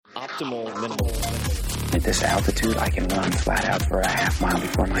optimal minimal. At this altitude, I can run flat out for a half mile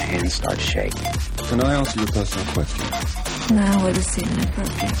before my hands start shaking. Can I ask you a personal question? Now would seem an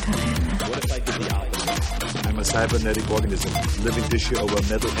appropriate time. What if I did the opposite? I'm a cybernetic organism, living tissue over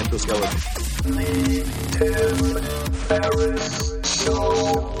metal endoskeleton.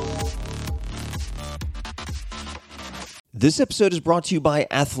 This episode is brought to you by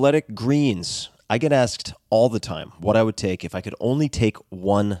Athletic Greens. I get asked all the time what I would take if I could only take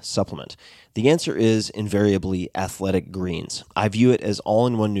one supplement. The answer is invariably Athletic Greens. I view it as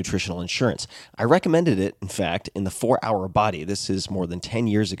all-in-one nutritional insurance. I recommended it, in fact, in the 4-Hour Body. This is more than 10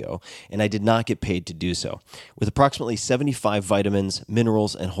 years ago, and I did not get paid to do so. With approximately 75 vitamins,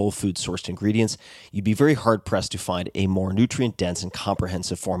 minerals, and whole food sourced ingredients, you'd be very hard-pressed to find a more nutrient-dense and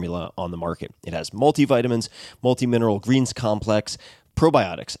comprehensive formula on the market. It has multivitamins, multi-mineral greens complex,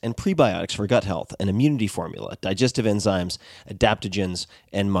 probiotics and prebiotics for gut health, an immunity formula, digestive enzymes, adaptogens,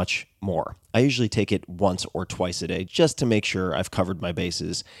 and much more. I usually take it once or twice a day just to make sure I've covered my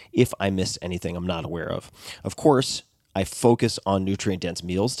bases if I missed anything I'm not aware of. Of course, I focus on nutrient-dense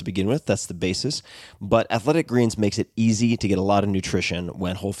meals to begin with. That's the basis. But Athletic Greens makes it easy to get a lot of nutrition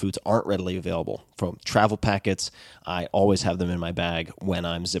when whole foods aren't readily available. From travel packets, I always have them in my bag when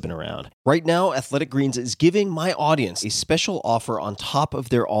I'm zipping around. Right now, Athletic Greens is giving my audience a special offer on top of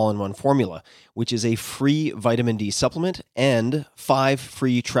their all-in-one formula, which is a free vitamin D supplement and 5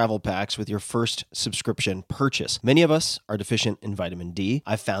 free travel packs with your first subscription purchase. Many of us are deficient in vitamin D.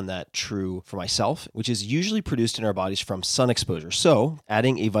 I've found that true for myself, which is usually produced in our bodies from sun exposure. So,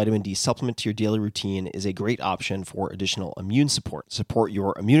 adding a vitamin D supplement to your daily routine is a great option for additional immune support. Support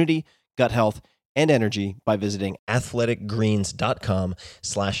your immunity, gut health, and energy by visiting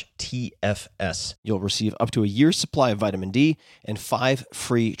athleticgreens.com/TFS. You'll receive up to a year's supply of vitamin D and 5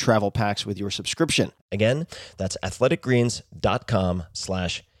 free travel packs with your subscription. Again, that's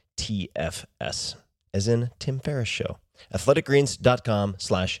athleticgreens.com/TFS, as in Tim Ferriss Show.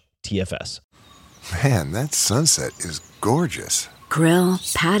 athleticgreens.com/TFS. Man, that sunset is gorgeous. Grill,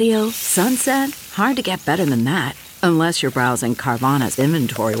 patio, sunset. Hard to get better than that. Unless you're browsing Carvana's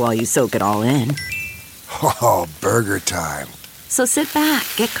inventory while you soak it all in. Oh, burger time. So sit back,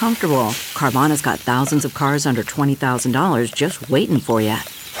 get comfortable. Carvana's got thousands of cars under $20,000 just waiting for you.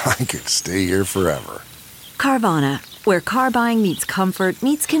 I could stay here forever. Carvana, where car buying meets comfort,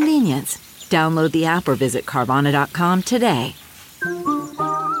 meets convenience. Download the app or visit Carvana.com today.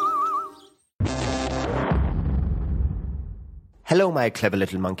 Hello, my clever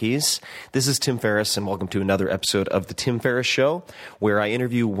little monkeys. This is Tim Ferriss, and welcome to another episode of The Tim Ferriss Show, where I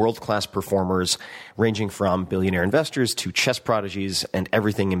interview world-class performers ranging from billionaire investors to chess prodigies and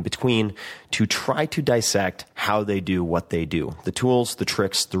everything in between to try to dissect how they do what they do, the tools, the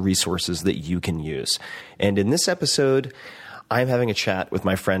tricks, the resources that you can use. And in this episode, I'm having a chat with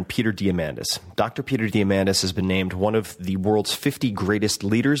my friend Peter Diamandis. Dr. Peter Diamandis has been named one of the world's 50 greatest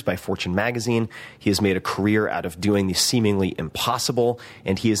leaders by Fortune magazine. He has made a career out of doing the seemingly impossible,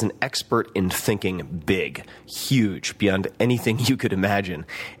 and he is an expert in thinking big, huge, beyond anything you could imagine.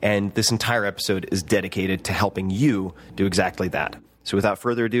 And this entire episode is dedicated to helping you do exactly that. So without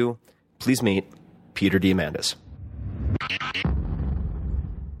further ado, please meet Peter Diamandis.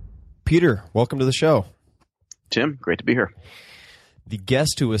 Peter, welcome to the show. Tim, great to be here. The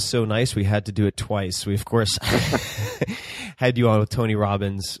guest who was so nice, we had to do it twice. We, of course, had you on with Tony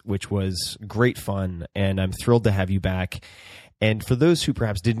Robbins, which was great fun, and I'm thrilled to have you back. And for those who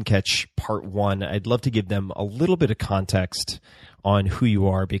perhaps didn't catch part one, I'd love to give them a little bit of context on who you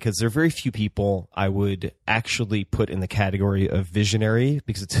are, because there are very few people I would actually put in the category of visionary,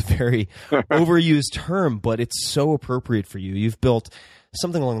 because it's a very overused term, but it's so appropriate for you. You've built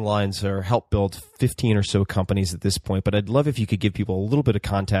something along the lines, or helped build 15 or so companies at this point. But I'd love if you could give people a little bit of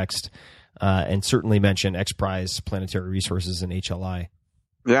context and certainly mention XPRIZE, Planetary Resources, and HLI.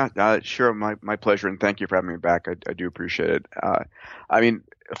 Yeah, sure. My pleasure. And thank you for having me back. I do appreciate it. I mean,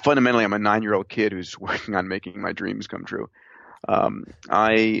 fundamentally, I'm a 9-year-old kid who's working on making my dreams come true.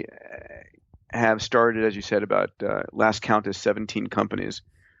 I have started, as you said, about last count is 17 companies,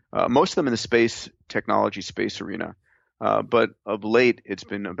 most of them in the space technology space arena. But of late, it's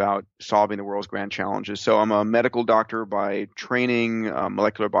been about solving the world's grand challenges. So I'm a medical doctor by training, a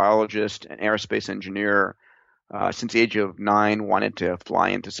molecular biologist, an aerospace engineer. Since the age of 9, wanted to fly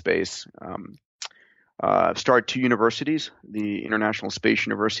into space. I've started 2 universities, the International Space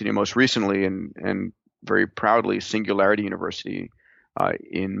University, and most recently, and very proudly, Singularity University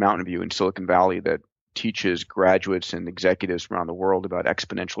in Mountain View in Silicon Valley, that teaches graduates and executives around the world about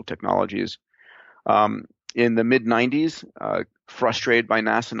exponential technologies. In the mid-90s, frustrated by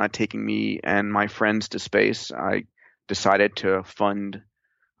NASA not taking me and my friends to space, I decided to fund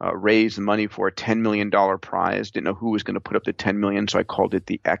raised money for a $10 million prize. Didn't know who was going to put up the $10 million, so I called it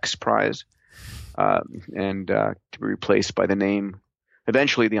the X Prize, and to be replaced by the name.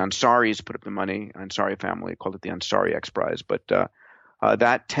 Eventually, the Ansaris put up the money. Ansari family called it the Ansari X Prize. But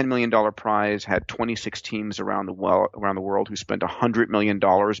that $10 million prize had 26 teams around the world who spent $100 million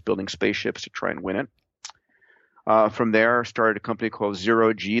building spaceships to try and win it. From there, started a company called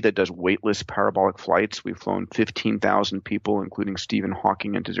Zero G that does weightless parabolic flights. We've flown 15,000 people, including Stephen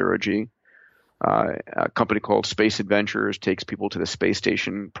Hawking, into Zero G. A company called Space Adventures takes people to the space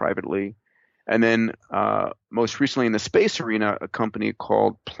station privately. And then most recently in the space arena, a company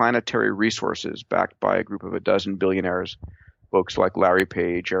called Planetary Resources, backed by a group of a dozen billionaires, folks like Larry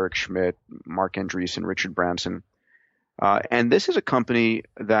Page, Eric Schmidt, Mark Andreessen, Richard Branson. And this is a company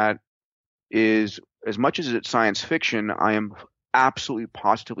that is, as much as it's science fiction, I am absolutely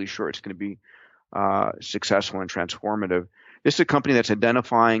positively sure it's going to be successful and transformative. This is a company that's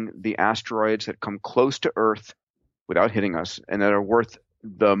identifying the asteroids that come close to Earth without hitting us and that are worth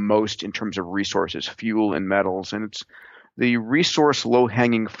the most in terms of resources, fuel and metals. And it's the resource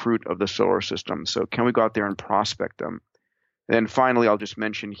low-hanging fruit of the solar system. So can we go out there and prospect them? And then finally, I'll just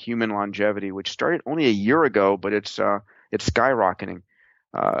mention human longevity, which started only a year ago, but it's skyrocketing.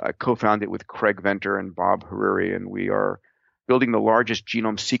 I co-founded it with Craig Venter and Bob Hariri, and we are building the largest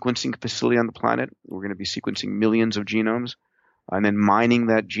genome sequencing facility on the planet. We're going to be sequencing millions of genomes and then mining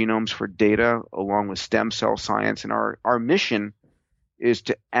that genomes for data along with stem cell science. And our mission is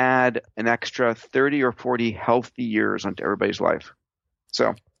to add an extra 30 or 40 healthy years onto everybody's life.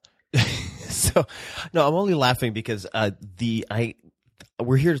 So no, I'm only laughing because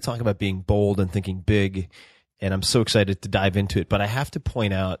we're here to talk about being bold and thinking big, and I'm so excited to dive into it. But I have to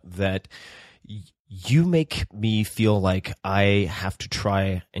point out that you make me feel like I have to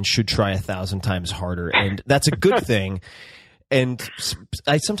try and should try 1,000 times harder, and that's a good thing. And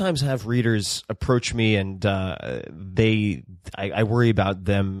I sometimes have readers approach me, and I worry about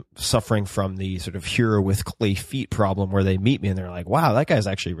them suffering from the sort of hero with clay feet problem, where they meet me and they're like, "Wow, that guy's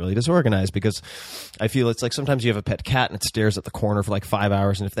actually really disorganized." Because I feel it's like sometimes you have a pet cat and it stares at the corner for like 5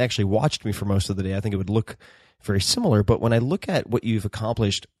 hours, and if they actually watched me for most of the day, I think it would look very similar. But when I look at what you've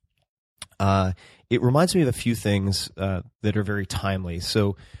accomplished, it reminds me of a few things that are very timely.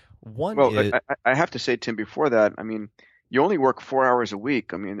 So one is, I have to say, Tim, before that, I mean, you only work 4 hours a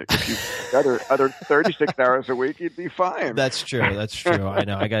week. I mean, if you other 36 hours a week, you'd be fine. That's true. That's true. I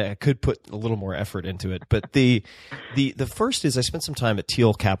know. I could put a little more effort into it. But the first is I spent some time at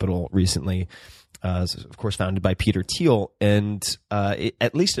Thiel Capital recently, of course founded by Peter Thiel, and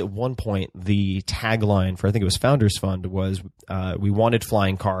at least at one point the tagline for, I think it was Founders Fund, was we wanted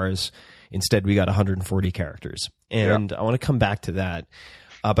flying cars. Instead, we got 140 characters. And I want to come back to that.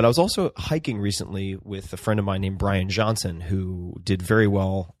 But I was also hiking recently with a friend of mine named Brian Johnson, who did very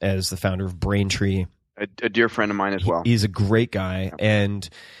well as the founder of Braintree. A dear friend of mine as well. He's a great guy, and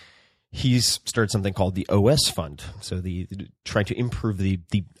he's started something called the OS Fund. So trying to improve the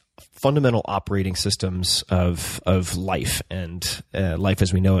fundamental operating systems of life and life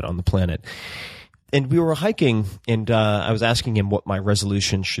as we know it on the planet. And we were hiking, and I was asking him what my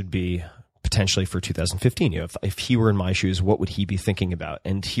resolution should be potentially for 2015. If he were in my shoes, what would he be thinking about?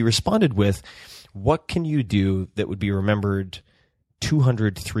 And he responded with, what can you do that would be remembered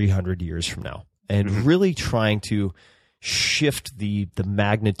 200, 300 years from now? And really trying to shift the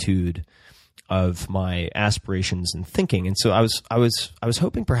magnitude of my aspirations and thinking. And so I was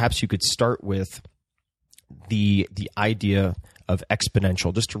hoping perhaps you could start with the idea of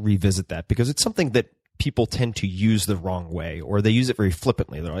exponential, just to revisit that, because it's something that people tend to use the wrong way, or they use it very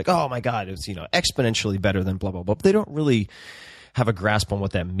flippantly. They're like, "Oh my God, it's exponentially better than blah blah blah," but they don't really have a grasp on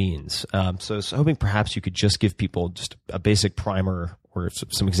what that means. So I was hoping perhaps you could just give people just a basic primer or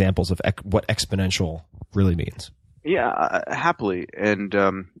some examples of what exponential really means. Yeah, happily, and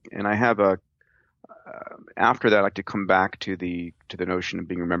I have after that, I'd like to come back to the notion of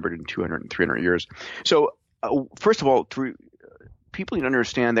being remembered in 200 and 300 years. So first of all, people need to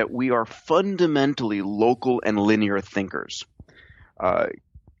understand that we are fundamentally local and linear thinkers.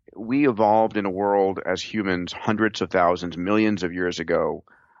 We evolved in a world as humans hundreds of thousands, millions of years ago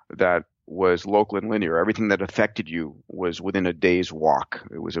that was local and linear. Everything that affected you was within a day's walk.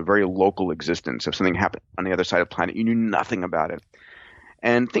 It was a very local existence. If something happened on the other side of the planet, you knew nothing about it.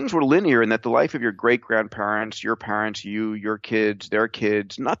 And things were linear in that the life of your great-grandparents, your parents, you, your kids, their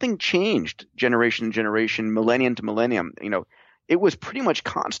kids, nothing changed generation to generation, millennium to millennium. It was pretty much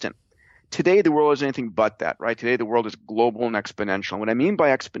constant. Today, the world is anything but that, right? Today, the world is global and exponential. And what I mean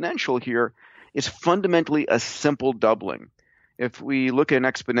by exponential here is fundamentally a simple doubling. If we look at an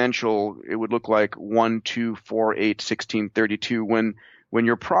exponential, it would look like 1, 2, 4, 8, 16, 32. When when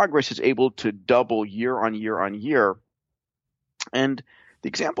your progress is able to double year on year on year. And the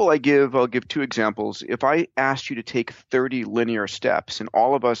example I'll give two examples. If I asked you to take 30 linear steps, and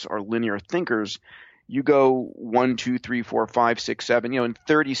all of us are linear thinkers, you go 1, 2, 3, 4, 5, 6, 7, in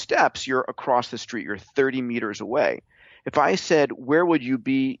 30 steps, you're across the street, you're 30 meters away. If I said, where would you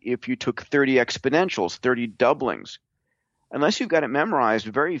be if you took 30 exponentials, 30 doublings? Unless you've got it memorized,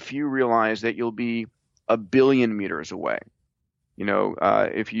 very few realize that you'll be 1 billion meters away.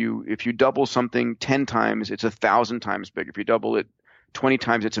 If you double something 10 times, it's 1,000 times bigger. If you double it 20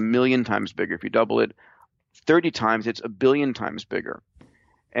 times, it's 1,000,000 times bigger. If you double it 30 times, it's 1 billion times bigger.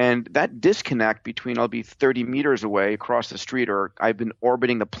 And that disconnect between I'll be 30 meters away across the street, or I've been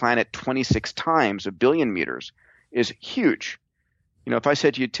orbiting the planet 26 times 1 billion meters, is huge. If I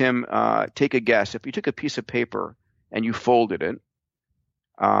said to you, Tim, take a guess. If you took a piece of paper and you folded it,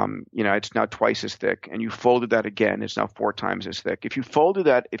 it's now twice as thick, and you folded that again, it's now 4 times as thick. If you folded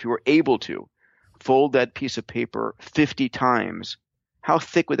that, if you were able to fold that piece of paper 50 times, how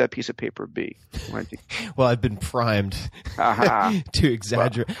thick would that piece of paper be? Well, I've been primed to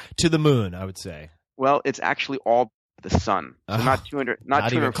exaggerate. To the moon, I would say. Well, it's actually all the sun. So not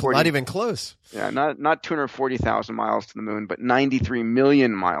 240. Not even close. Yeah, not 240,000 miles to the moon, but 93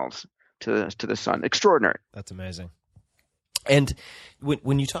 million miles to the sun. Extraordinary. That's amazing. And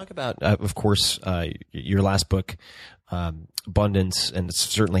when you talk about, of course, your last book, Abundance, and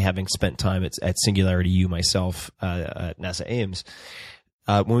certainly having spent time at Singularity U myself at NASA Ames,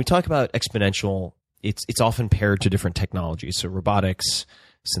 when we talk about exponential, it's often paired to different technologies. So robotics,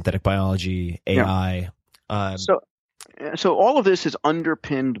 synthetic biology, AI. Yeah. So all of this is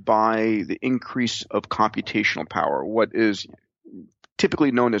underpinned by the increase of computational power, what is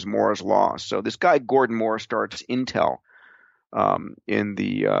typically known as Moore's law. So this guy Gordon Moore starts Intel in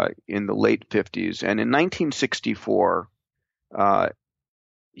the late 50s, and in 1964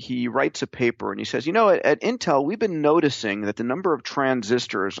 he writes a paper and he says, at Intel we've been noticing that the number of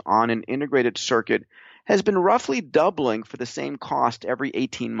transistors on an integrated circuit has been roughly doubling for the same cost every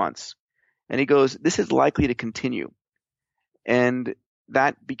 18 months. And he goes, this is likely to continue. And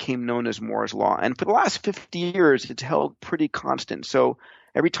that became known as Moore's law. And for the last 50 years, it's held pretty constant. So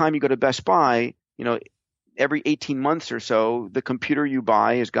every time you go to Best Buy, every 18 months or so, the computer you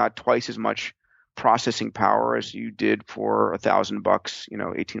buy has got twice as much processing power as you did for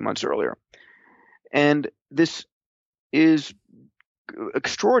 $1,000, 18 months earlier. And this is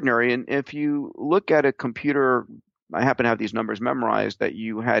extraordinary. And if you look at a computer, I happen to have these numbers memorized, that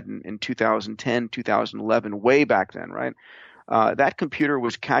you had in 2010, 2011, way back then, right? That computer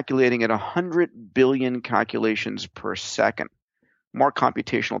was calculating at 100 billion calculations per second, more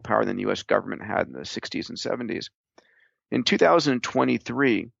computational power than the U.S. government had in the 60s and 70s. In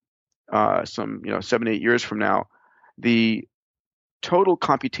 2023, 7, 8 years from now, the total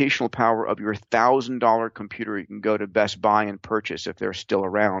computational power of your $1,000 computer you can go to Best Buy and purchase if they're still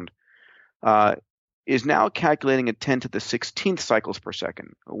around is now calculating at 10 to the 16th cycles per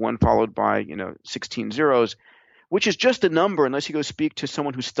second, one followed by 16 zeros, which is just a number unless you go speak to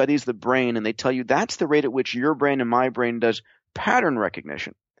someone who studies the brain and they tell you that's the rate at which your brain and my brain does pattern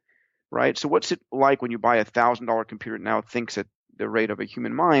recognition, right? So what's it like when you buy a $1,000 computer that now thinks at the rate of a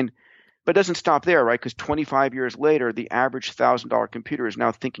human mind? But it doesn't stop there, right? Because 25 years later, the average $1,000 computer is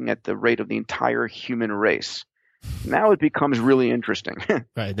now thinking at the rate of the entire human race. Now it becomes really interesting.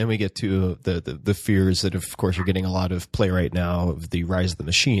 Right. Then we get to the fears that, of course, you're getting a lot of play right now of the rise of the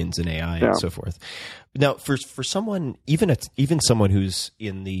machines and AI and so forth. Now, for someone, even someone who's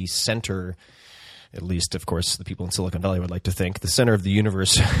in the center, at least, of course, the people in Silicon Valley would like to think, the center of the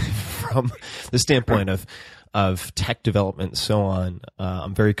universe from the standpoint of tech development and so on,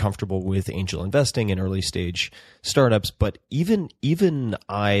 I'm very comfortable with angel investing in early stage startups. But even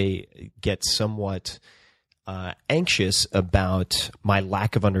I get somewhat anxious about my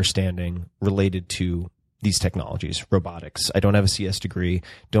lack of understanding related to these technologies, robotics. I don't have a CS degree,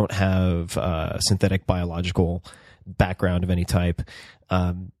 don't have a synthetic biological background of any type.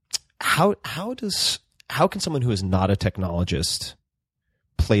 How can someone who is not a technologist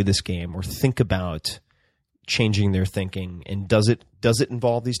play this game or think about changing their thinking? And does it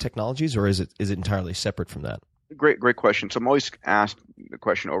involve these technologies, or is it entirely separate from that? Great question. So I'm always asked the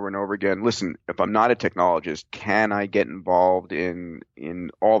question over and over again. Listen, if I'm not a technologist, can I get involved in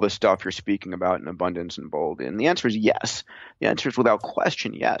all the stuff you're speaking about in Abundance and Bold? And the answer is yes. The answer is without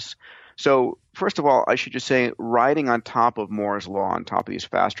question yes. So first of all, I should just say, riding on top of Moore's law, on top of these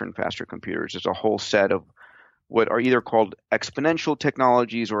faster and faster computers, is a whole set of what are either called exponential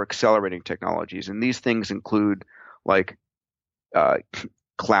technologies or accelerating technologies. And these things include like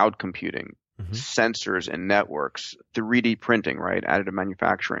cloud computing, sensors and networks, 3D printing, right? Additive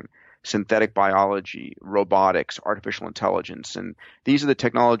manufacturing, synthetic biology, robotics, artificial intelligence. And these are the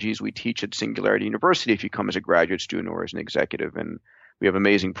technologies we teach at Singularity University if you come as a graduate student or as an executive. And we have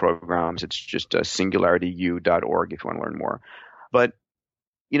amazing programs. It's just singularityU.org if you want to learn more. But,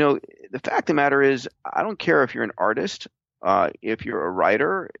 you know, the fact of the matter is, I don't care if you're an artist, if you're a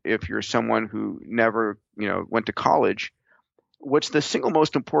writer, if you're someone who never, you know, went to college. What's the single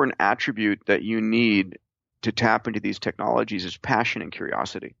most important attribute that you need to tap into these technologies is passion and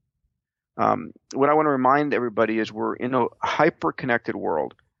curiosity. What I want to remind everybody is we're in a hyper-connected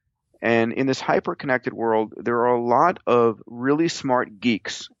world. And in this hyper-connected world, there are a lot of really smart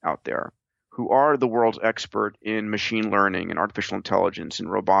geeks out there who are the world's expert in machine learning and artificial intelligence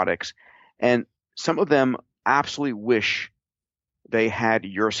and robotics. And some of them absolutely wish they had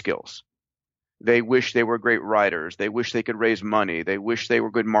your skills. They wish they were great writers. They wish they could raise money. They wish they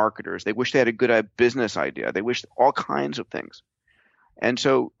were good marketers. They wish they had a good business idea. They wish all kinds of things. And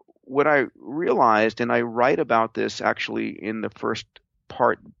so what I realized, and I write about this actually in the first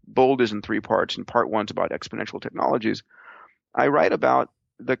part, Bold is in 3 parts, and part 1's about exponential technologies. I write about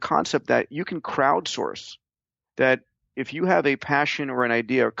the concept that you can crowdsource, that if you have a passion or an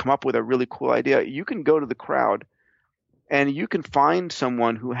idea or come up with a really cool idea, you can go to the crowd and you can find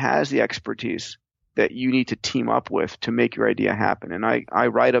someone who has the expertise that you need to team up with to make your idea happen. And I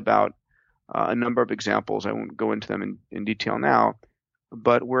write about a number of examples. I won't go into them in detail now,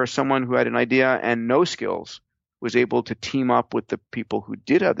 but where someone who had an idea and no skills was able to team up with the people who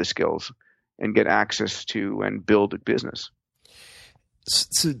did have the skills and get access to and build a business.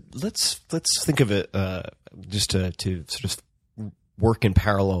 So let's think of it just to sort of work in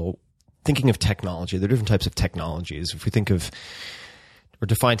parallel. Thinking of technology, there are different types of technologies. If we think of or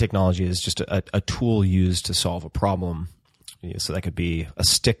define technology as just a tool used to solve a problem, so that could be a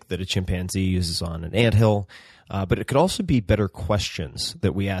stick that a chimpanzee uses on an anthill, but it could also be better questions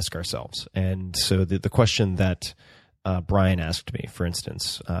that we ask ourselves. And so the question that Brian asked me, for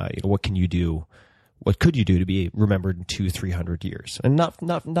instance, what can you do? What could you do to be remembered in 200-300 years? And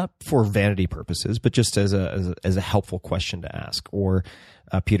not for vanity purposes, but just as a helpful question to ask. Or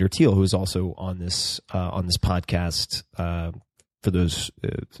Peter Thiel, who is also on this podcast. For those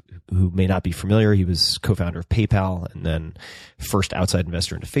who may not be familiar, he was co-founder of PayPal and then first outside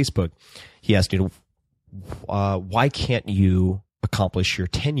investor into Facebook. He asked, why can't you accomplish your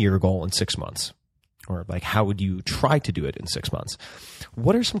 10-year goal in 6 months? Or like, how would you try to do it in 6 months?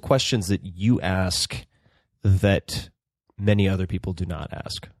 What are some questions that you ask that many other people do not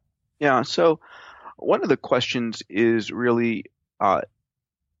ask? Yeah. So one of the questions is really,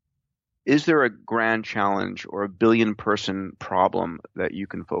 is there a grand challenge or a billion-person problem that you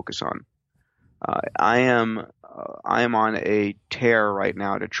can focus on? I am on a tear right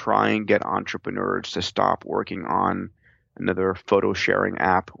now to try and get entrepreneurs to stop working on another photo sharing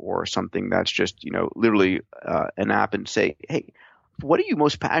app or something that's just, literally an app, and say, hey, what are you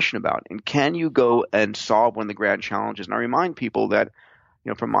most passionate about? And can you go and solve one of the grand challenges? And I remind people that,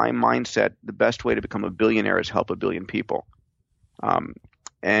 from my mindset, the best way to become a billionaire is help a billion people.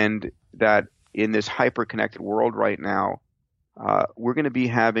 And that in this hyper-connected world right now, we're going to be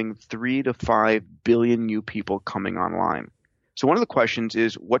having 3 to 5 billion new people coming online. So one of the questions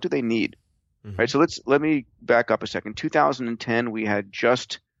is, what do they need? Mm-hmm. Right. So let me back up a second. 2010, we had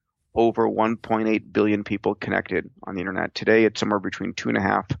just over 1.8 billion people connected on the internet. Today, it's somewhere between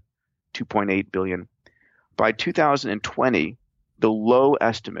 2.5, 2.8 billion. By 2020, the low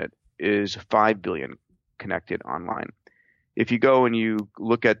estimate is 5 billion connected online. If you go and you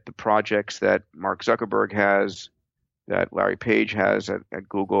look at the projects that Mark Zuckerberg has, that Larry Page has at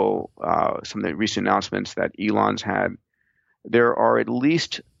Google, some of the recent announcements that Elon's had, there are at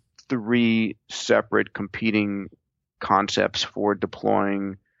least 3 separate competing concepts for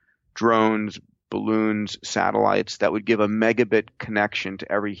deploying drones, balloons, satellites that would give a megabit connection to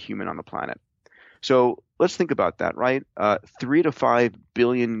every human on the planet. So let's think about that, right? 3 to 5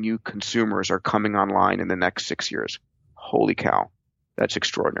 billion new consumers are coming online in the next 6 years. Holy cow, that's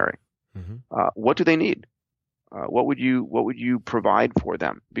extraordinary. Mm-hmm. What do they need? What would you provide for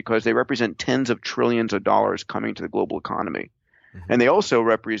them? Because they represent tens of trillions of dollars coming to the global economy. Mm-hmm. And they also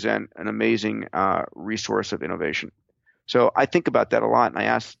represent an amazing resource of innovation. So I think about that a lot, and I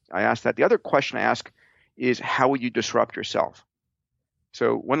ask that. The other question I ask is, how will you disrupt yourself?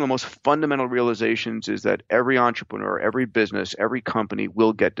 So one of the most fundamental realizations is that every entrepreneur, every business, every company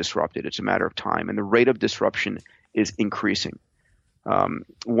will get disrupted. It's a matter of time, and the rate of disruption is increasing.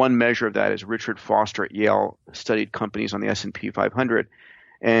 One measure of that is Richard Foster at Yale studied companies on the S&P 500.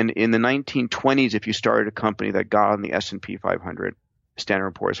 And in the 1920s, if you started a company that got on the S&P 500,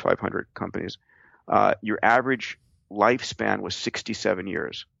 Standard & Poor's 500 companies, your average lifespan was 67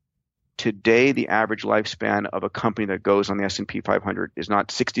 years. Today, the average lifespan of a company that goes on the S&P 500 is not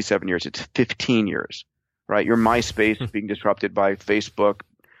 67 years, it's 15 years, right? Your MySpace is being disrupted by Facebook,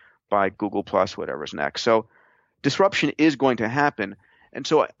 by Google Plus, whatever's next. So disruption is going to happen. And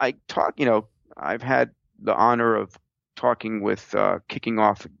so I talk, I've had the honor of talking with, kicking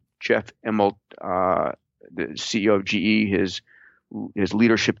off Jeff Immelt, the CEO of GE, his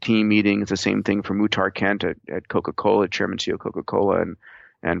leadership team meeting is the same thing for Muhtar Kent at Coca-Cola, Chairman CEO of Coca-Cola,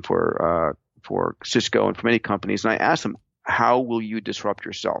 and for Cisco and for many companies. And I asked them, how will you disrupt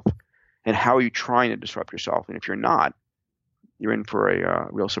yourself? And how are you trying to disrupt yourself? And if you're not, you're in for a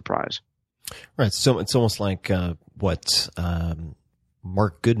real surprise. Right. So it's almost like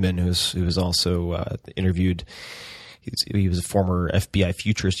Mark Goodman, who was also interviewed. He was a former FBI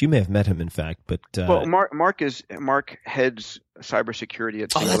futurist. You may have met him, in fact. But well, Mark heads cybersecurity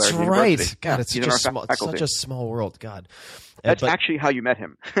at Singularity that's University. right. God, Yeah, it's such a small world. God, that's actually how you met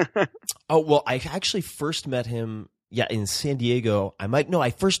him. Oh well, I actually first met him. Yeah, in San Diego.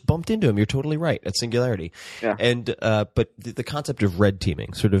 I first bumped into him. You're totally right, at Singularity. Yeah. And but the concept of red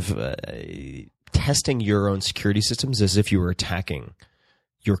teaming, sort of testing your own security systems as if you were attacking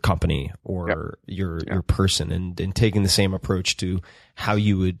your company or your person, and taking the same approach to how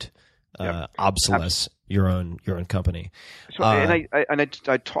you would obsolesce your own company. So, and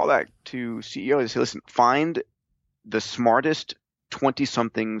I tell that to CEOs. I say, listen, find the smartest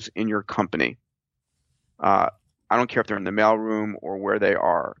 20-somethings in your company. I don't care if they're in the mailroom or where they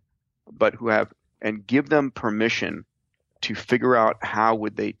are, but and give them permission to figure out how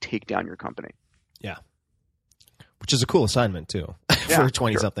would they take down your company. Yeah. Which is a cool assignment too, for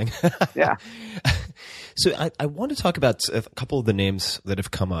 20-something. Sure. Yeah. So I want to talk about a couple of the names that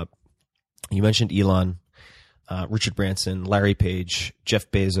have come up. You mentioned Elon, Richard Branson, Larry Page,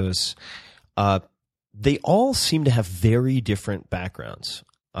 Jeff Bezos. They all seem to have very different backgrounds.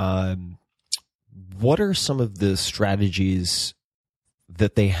 What are some of the strategies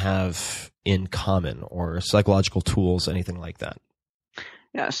that they have in common, or psychological tools, anything like that?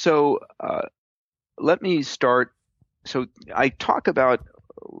 Yeah. So let me start. So I talk about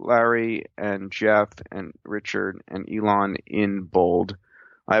Larry and Jeff and Richard and Elon in bold.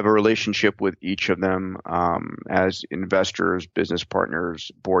 I have a relationship with each of them as investors, business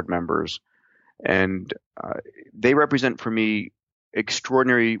partners, board members, and they represent for me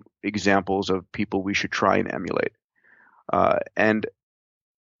extraordinary examples of people we should try and emulate. And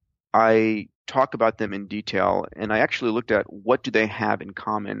I talk about them in detail, and I actually looked at what do they have in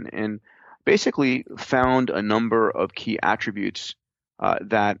common, and basically found a number of key attributes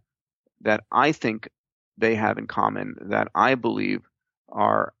that I think they have in common that I believe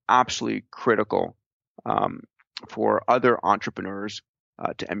are absolutely critical for other entrepreneurs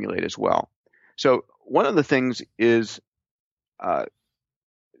to emulate as well. So one of the things is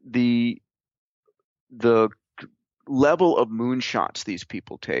the level of moonshots these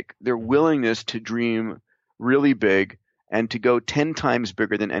people take, their willingness to dream really big and to go 10 times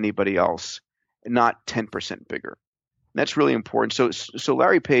bigger than anybody else, not 10% bigger. And that's really important. So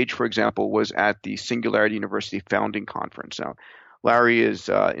Larry Page, for example, was at the Singularity University Founding Conference. Now, Larry is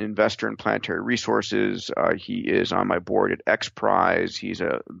an investor in Planetary Resources. He is on my board at XPRIZE. He's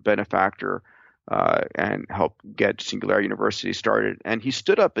a benefactor and helped get Singularity University started. And he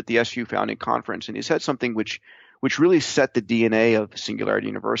stood up at the SU Founding Conference, and he said something which really set the DNA of Singularity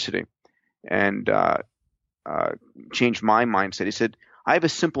University and changed my mindset. He said, I have a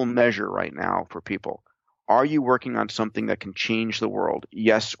simple measure right now for people. Are you working on something that can change the world?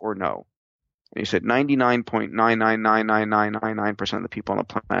 Yes or no? And he said 99.9999999% of the people on the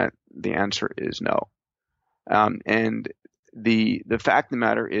planet, the answer is no. And the fact of the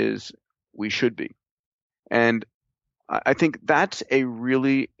matter is we should be. And I think that's a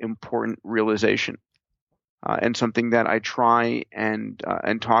really important realization and something that I try and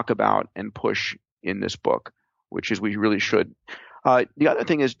talk about and push in this book, which is we really should. The other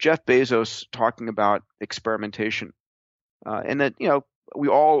thing is Jeff Bezos talking about experimentation, and that, we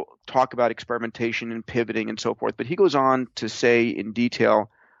all talk about experimentation and pivoting and so forth, but he goes on to say in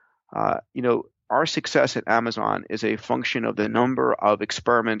detail, our success at Amazon is a function of the number of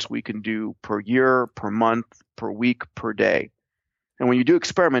experiments we can do per year, per month, per week, per day. And when you do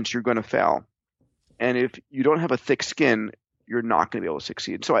experiments, you're going to fail. And if you don't have a thick skin, you're not going to be able to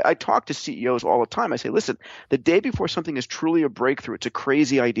succeed. So I talk to CEOs all the time. I say, listen, the day before something is truly a breakthrough, it's a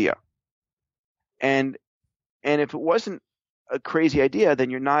crazy idea. And if it wasn't a crazy idea, then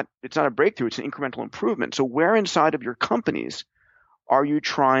it's not a breakthrough, it's an incremental improvement. So where inside of your companies are you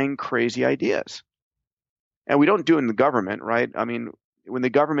trying crazy ideas? And we don't do it in the government, right? I mean, when the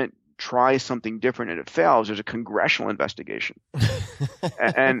government tries something different and it fails, there's a congressional investigation,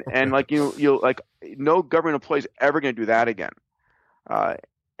 and like you'll like no government employee is ever going to do that again.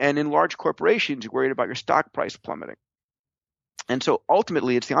 And in large corporations, you're worried about your stock price plummeting. And so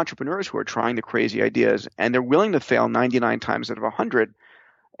ultimately, it's the entrepreneurs who are trying the crazy ideas, and they're willing to fail 99 times out of 100.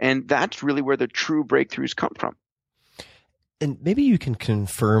 And that's really where the true breakthroughs come from. And maybe you can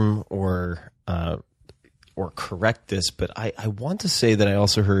confirm or correct this, but I want to say that I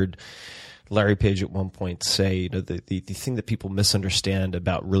also heard Larry Page at one point say, the thing that people misunderstand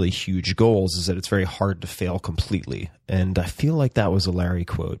about really huge goals is that it's very hard to fail completely. And I feel like that was a Larry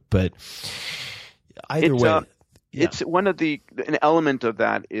quote, but either way. Yeah. It's one of an element of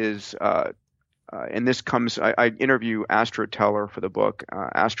that is, and this comes, I interview Astro Teller for the book.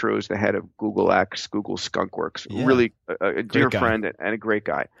 Astro is the head of Google X, Google Skunkworks, really a dear friend and a great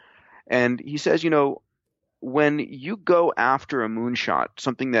guy. And he says, when you go after a moonshot,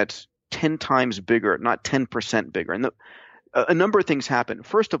 something that's 10 times bigger, not 10% bigger, and a number of things happen.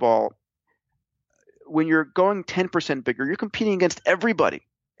 First of all, when you're going 10% bigger, you're competing against everybody.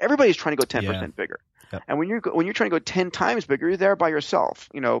 Everybody's trying to go 10% bigger. Yep. And when you're trying to go 10 times bigger, you're there by yourself.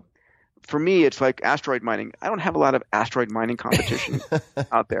 For me, it's like asteroid mining. I don't have a lot of asteroid mining competition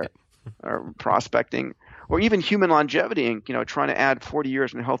out there, or prospecting, or even human longevity and, trying to add 40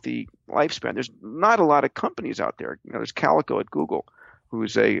 years in a healthy lifespan. There's not a lot of companies out there. There's Calico at Google,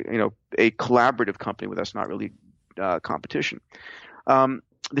 who's a collaborative company with us, not really competition. The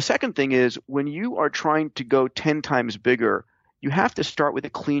second thing is when you are trying to go 10 times bigger, you have to start with a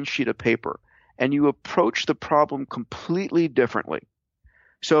clean sheet of paper. And you approach the problem completely differently.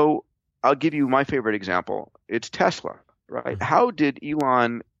 So I'll give you my favorite example. It's Tesla, right? Mm-hmm. How did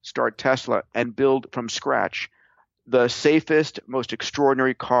Elon start Tesla and build from scratch the safest, most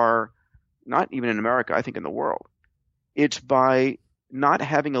extraordinary car, not even in America, I think in the world? It's by not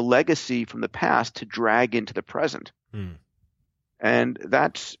having a legacy from the past to drag into the present. Mm. And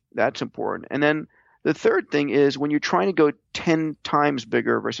that's important. And then the third thing is when you're trying to go 10 times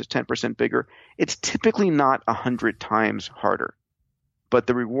bigger versus 10% bigger, it's typically not 100 times harder, but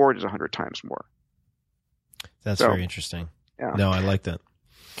the reward is 100 times more. That's very interesting. Yeah. No, I like that.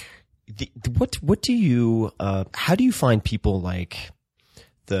 What do you how do you find people like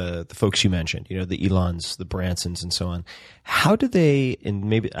the folks you mentioned, the Elons, the Bransons, and so on? How do they, and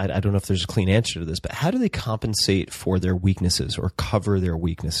maybe I don't know if there's a clean answer to this, but how do they compensate for their weaknesses or cover their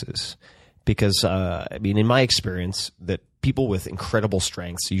weaknesses? Because, in my experience, that people with incredible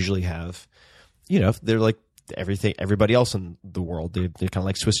strengths usually have, they're like everybody else in the world. They're kind of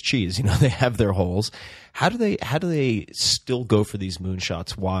like Swiss cheese. They have their holes. How do they still go for these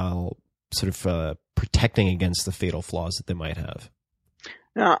moonshots while sort of protecting against the fatal flaws that they might have?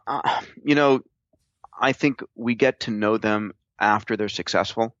 Now, I think we get to know them after they're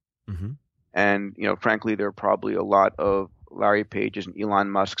successful. Mm-hmm. And, frankly, there are probably a lot of Larry Pages and Elon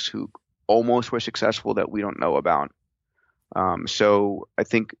Musks who almost were successful that we don't know about. So I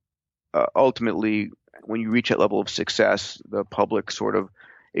think ultimately when you reach that level of success, the public sort of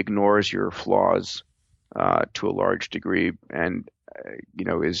ignores your flaws to a large degree and,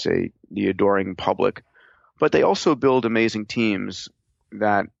 is the adoring public. But they also build amazing teams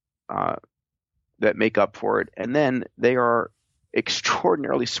that make up for it. And then they are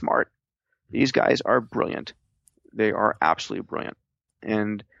extraordinarily smart. These guys are brilliant. They are absolutely brilliant.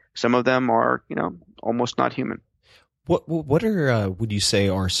 And some of them are, almost not human. What are would you say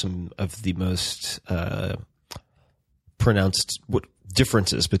are some of the most pronounced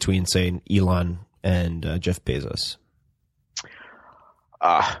differences between, say, Elon and Jeff Bezos?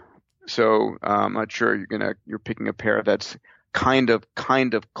 So I'm not sure you're picking a pair that's kind of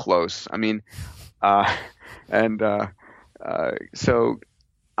close.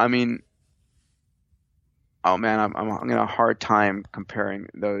 Oh man, I'm having a hard time comparing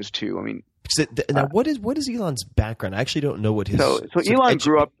those two. Now what is Elon's background? I actually don't know what his. So Elon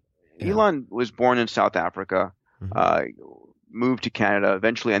grew up. Yeah. Elon was born in South Africa, moved to Canada,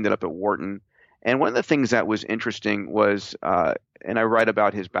 eventually ended up at Wharton. And one of the things that was interesting was, and I write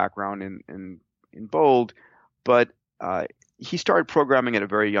about his background in bold, but he started programming at a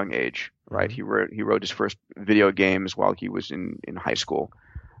very young age. Right, he wrote his first video games while he was in high school.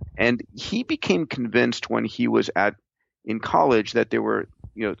 And he became convinced when he was in college that there were,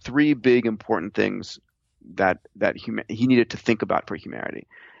 three big important things that he needed to think about for humanity.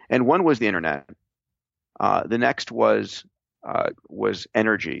 And one was the internet. The next was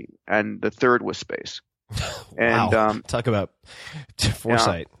energy, and the third was space. And wow. Talk about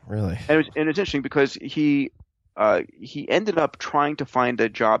foresight, really. And it's interesting because he he ended up trying to find a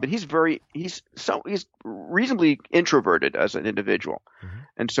job, and he's reasonably introverted as an individual,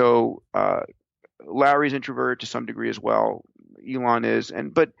 and so Larry's introverted to some degree as well. Elon is,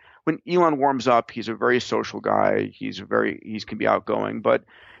 but when Elon warms up, he's a very social guy. He can be outgoing, but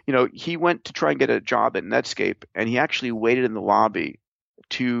he went to try and get a job at Netscape, and he actually waited in the lobby,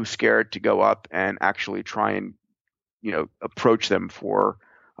 too scared to go up and actually try and approach them for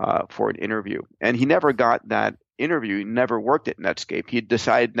an interview. And he never got that interview. He never worked at Netscape. He had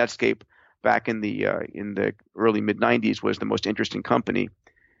decided Netscape back in the early mid 90s was the most interesting company,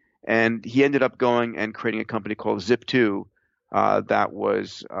 and he ended up going and creating a company called Zip2 that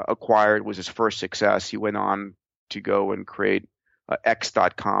was acquired. Was his first success. He went on to go and create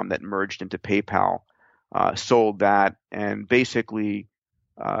X.com that merged into PayPal, sold that, and basically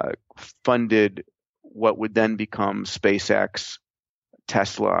funded what would then become SpaceX,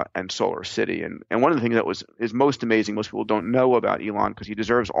 Tesla, and SolarCity. And one of the things that is most amazing, most people don't know about Elon because he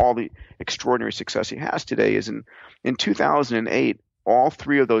deserves all the extraordinary success he has today, is in 2008, all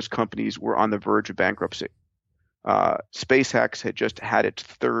three of those companies were on the verge of bankruptcy. SpaceX had just had its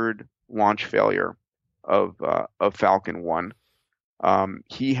third launch failure of Falcon 1.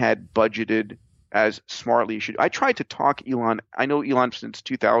 He had budgeted as smartly as he should. I tried to talk Elon. I know Elon since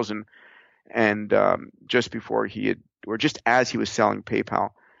 2000, and just before just as he was selling PayPal,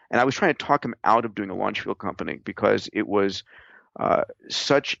 and I was trying to talk him out of doing a launch vehicle company because it was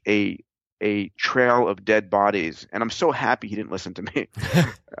such a trail of dead bodies, and I'm so happy he didn't listen to me.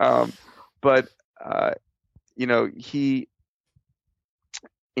 But he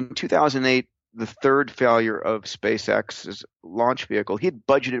in 2008, the third failure of SpaceX's launch vehicle, he had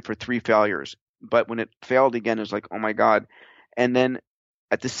budgeted for 3 failures, but when it failed again, it was like, oh my God. And then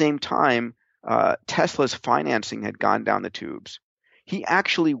at the same time, Tesla's financing had gone down the tubes. He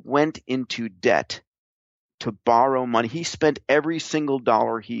actually went into debt to borrow money. He spent every single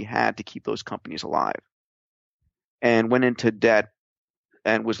dollar he had to keep those companies alive, and went into debt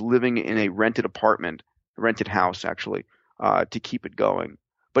and was living in a rented house actually, to keep it going.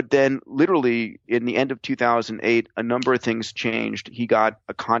 But then literally in the end of 2008, a number of things changed. He got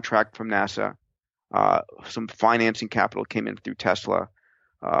a contract from NASA. Some financing capital came in through Tesla,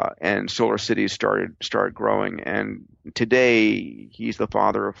 and SolarCity started growing. And today he's the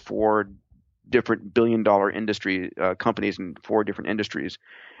father of 4 different billion-dollar industry companies in 4 different industries.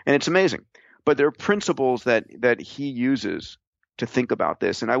 And it's amazing. But there are principles that he uses to think about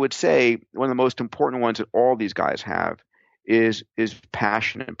this. And I would say one of the most important ones that all these guys have is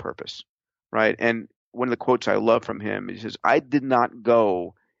passion and purpose, right? And one of the quotes I love from him, he says, I did not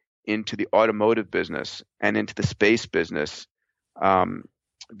go into the automotive business and into the space business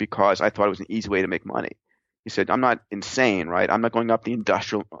because I thought it was an easy way to make money. He said, I'm not insane, right? I'm not going up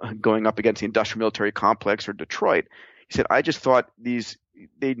against the industrial military complex or Detroit. He said, I just thought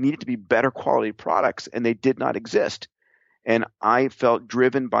they needed to be better quality products, and they did not exist. And I felt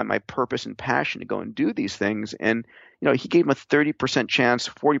driven by my purpose and passion to go and do these things. And, he gave him a 30% chance,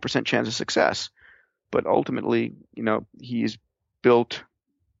 40% chance of success. But ultimately, he's built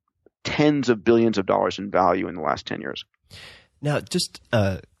tens of billions of dollars in value in the last 10 years. Now, just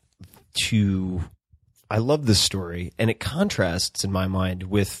I love this story, and it contrasts in my mind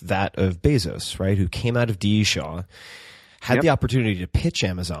with that of Bezos, right? Who came out of D.E. Shaw, had the opportunity to pitch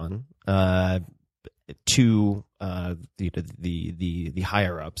Amazon to the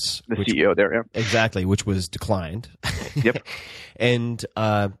higher ups, the CEO there, yeah, exactly, which was declined. Yep. And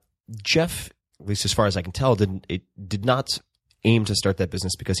Jeff, at least as far as I can tell, did not aim to start that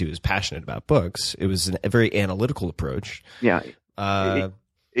business because he was passionate about books. It was a very analytical approach. Yeah.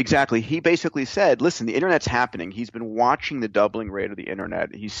 Exactly. He basically said, listen, the internet's happening. He's been watching the doubling rate of the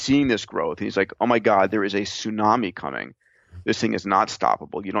internet. He's seeing this growth. And he's like, oh my God, there is a tsunami coming. This thing is not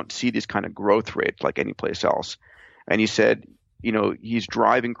stoppable. You don't see these kind of growth rates like anyplace else. And he said, he's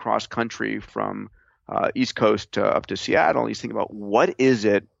driving cross country from East Coast up to Seattle. And he's thinking about what is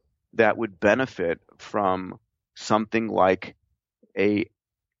it that would benefit from something like he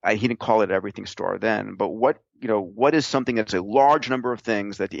didn't call it everything store then, but what is something that's a large number of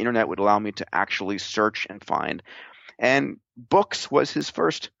things that the internet would allow me to actually search and find? And books was his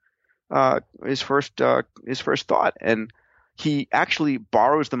first thought. And he actually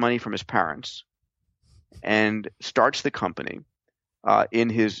borrows the money from his parents and starts the company in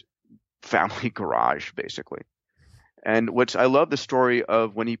his family garage, basically. And I love the story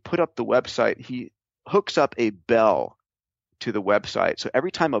of when he put up the website, he hooks up a bell to the website. So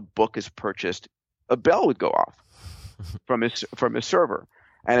every time a book is purchased, a bell would go off from his server.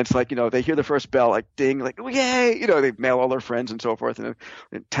 And it's like, they hear the first bell, like ding, like, oh, yay, they mail all their friends and so forth. And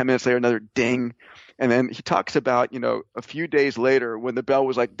then 10 minutes later, another ding. And then he talks about, a few days later when the bell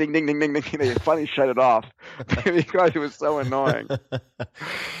was like ding, ding, ding, ding, ding, they finally shut it off because it was so annoying.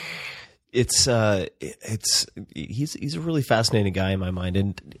 He's a really fascinating guy in my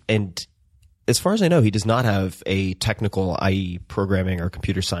mind. And as far as I know, he does not have a technical, i.e. programming or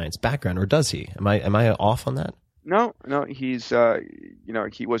computer science background, or does he? Am I off on that? No, he's,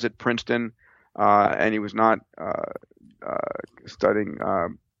 he was at Princeton, and he was not, studying,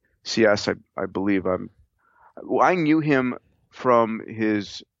 CS, I believe. I knew him from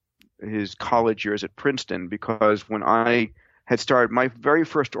his college years at Princeton because when I had started, my very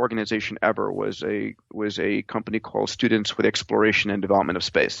first organization ever was a company called Students with Exploration and Development of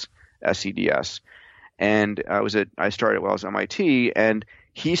Space, SEDS. And I started while I was at MIT, and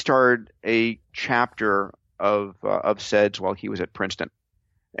he started a chapter of SEDS while he was at Princeton.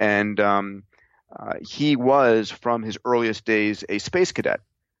 And he was, from his earliest days, a space cadet,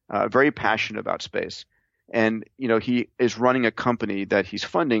 very passionate about space. And, he is running a company that he's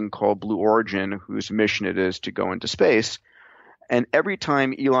funding called Blue Origin, whose mission it is to go into space. And every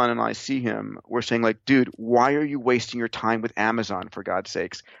time Elon and I see him, we're saying, like, dude, why are you wasting your time with Amazon, for God's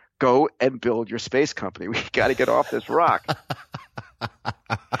sakes? Go and build your space company. We got to get off this rock.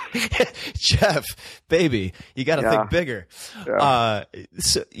 Jeff, baby, you got to think bigger. Yeah.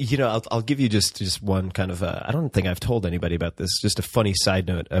 So, I'll give you just one kind of, I don't think I've told anybody about this, just a funny side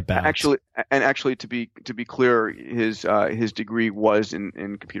note about. Actually, to be clear, his degree was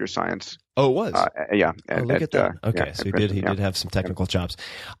in computer science. Oh, it was? Yeah. Look at that. Okay. So he did have some technical chops.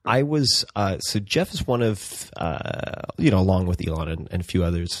 I was, so Jeff is one of, along with Elon and a few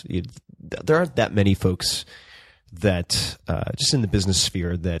others, there aren't that many folks that just in the business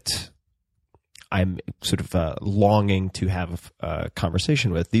sphere that I'm sort of longing to have a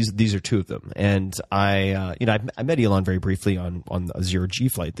conversation with. These are two of them, and I met Elon very briefly on a zero G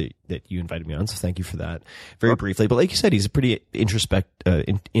flight that you invited me on. So thank you for that, very briefly. But like you said, he's a pretty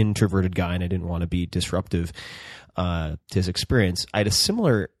introverted guy, and I didn't want to be disruptive to his experience. I had a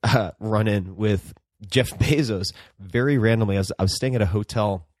similar run-in with Jeff Bezos very randomly. I was staying at a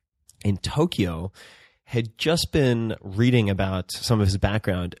hotel in Tokyo. Had just been reading about some of his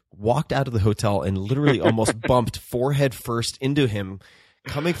background, walked out of the hotel and literally almost bumped forehead first into him,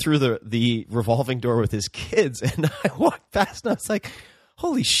 coming through the revolving door with his kids. And I walked past and I was like,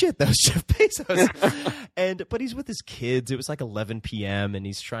 holy shit, that was Jeff Bezos. But he's with his kids. It was like 11 p.m. and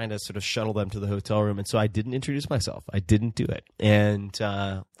he's trying to sort of shuttle them to the hotel room. And so I didn't introduce myself. I didn't do it. And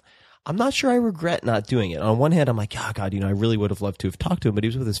I'm not sure I regret not doing it. On one hand, I'm like, oh, God, I really would have loved to have talked to him, but he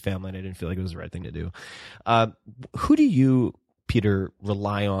was with his family and I didn't feel like it was the right thing to do. Who do you, Peter,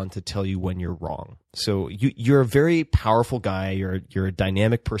 rely on to tell you when you're wrong? So you're a very powerful guy. You're a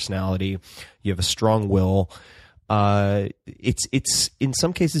dynamic personality. You have a strong will. It's in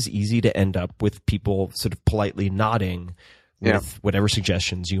some cases easy to end up with people sort of politely nodding with whatever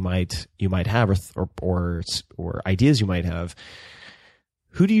suggestions you might have or ideas you might have.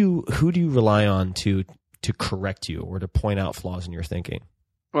 Who do you rely on to correct you or to point out flaws in your thinking?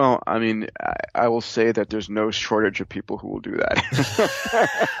 Well, I mean, I will say that there's no shortage of people who will do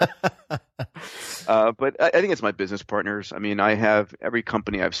that. But I think it's my business partners. I mean, I have every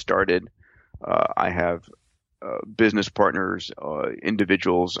company I've started, I have business partners,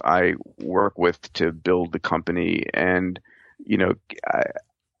 individuals I work with to build the company. And,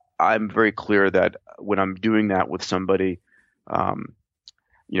 I'm very clear that when I'm doing that with somebody,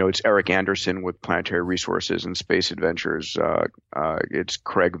 it's Eric Anderson with Planetary Resources and Space Adventures. It's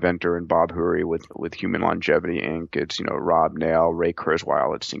Craig Venter and Bob Hurry with Human Longevity Inc. It's, Rob Nail, Ray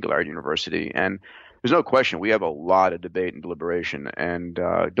Kurzweil at Singularity University. And there's no question we have a lot of debate and deliberation and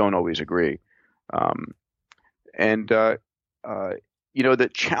don't always agree. The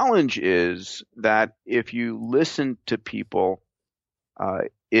challenge is that if you listen to people,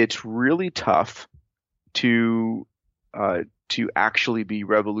 it's really tough to actually be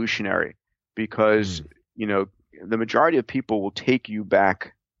revolutionary because, the majority of people will take you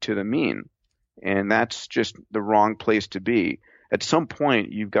back to the mean, and that's just the wrong place to be. At some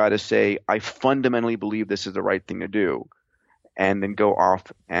point, you've got to say, I fundamentally believe this is the right thing to do, and then go off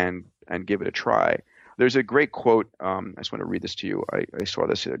and give it a try. There's a great quote. I just want to read this to you. I saw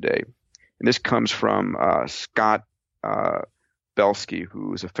this the other day, and this comes from Scott Belsky,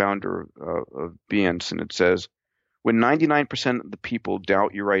 who is a founder of Behance, and it says, when 99% of the people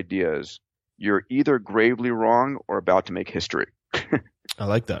doubt your ideas, you're either gravely wrong or about to make history. I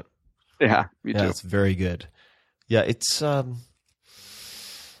like that. Yeah, me too. That's very good. Yeah, it's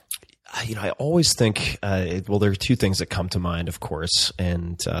I always think, well, there are two things that come to mind, of course,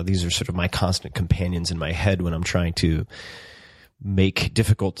 and these are sort of my constant companions in my head when I'm trying to make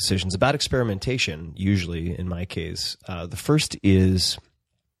difficult decisions about experimentation, usually in my case. The first is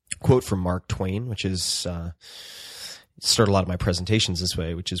a quote from Mark Twain, which is start a lot of my presentations this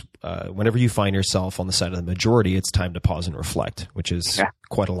way, which is whenever you find yourself on the side of the majority, it's time to pause and reflect, which is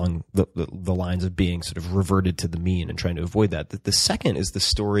quite along the lines of being sort of reverted to the mean and trying to avoid that. The second is the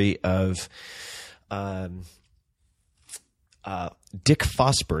story of Dick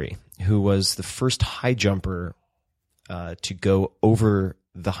Fosbury, who was the first high jumper to go over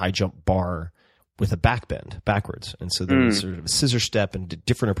the high jump bar with a backbend backwards. And so there was sort of a scissor step and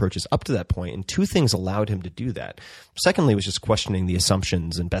different approaches up to that point. And two things allowed him to do that. Secondly, was just questioning the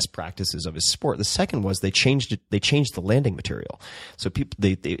assumptions and best practices of his sport. The second was they changed the landing material. So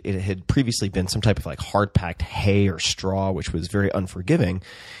it had previously been some type of like hard packed hay or straw, which was very unforgiving.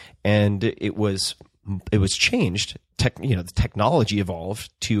 And it was changed. The technology evolved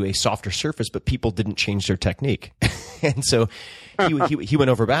to a softer surface, but people didn't change their technique. And so he went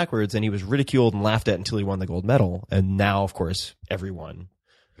over backwards, and he was ridiculed and laughed at until he won the gold medal. And now, of course, everyone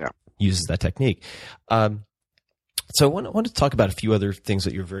uses that technique. So I want to talk about a few other things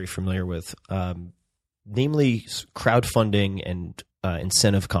that you're very familiar with, namely crowdfunding and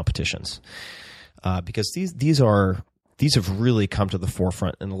incentive competitions, because these have really come to the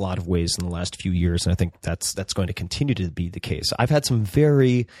forefront in a lot of ways in the last few years, and I think that's going to continue to be the case. I've had some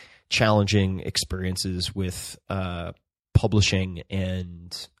very challenging experiences with publishing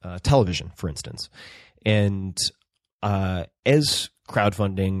and television, for instance. And as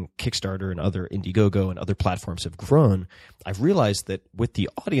crowdfunding, Kickstarter, and other Indiegogo and other platforms have grown, I've realized that with the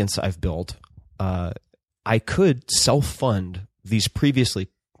audience I've built, I could self-fund these previously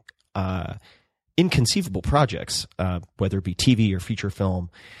inconceivable projects, whether it be TV or feature film.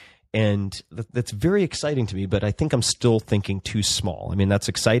 And that's very exciting to me, but I think I'm still thinking too small. I mean, that's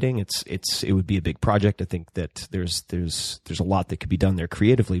exciting. It would be a big project. I think that there's a lot that could be done there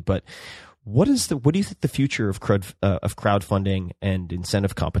creatively. But what do you think the future of crowdfunding and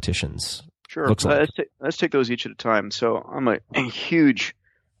incentive competitions looks like? Let's take those each at a time. So I'm a huge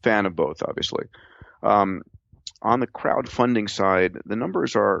fan of both, obviously. On the crowdfunding side, the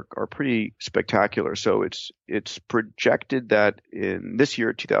numbers are pretty spectacular. So it's projected that in this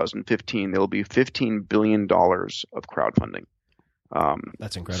year, 2015, there will be $15 billion of crowdfunding.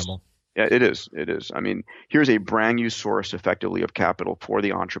 That's incredible. Yeah, it is. It is. I mean, here's a brand new source, effectively, of capital for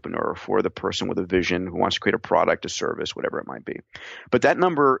the entrepreneur, for the person with a vision who wants to create a product, a service, whatever it might be. But that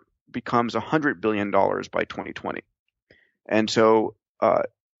number becomes $100 billion by 2020, and so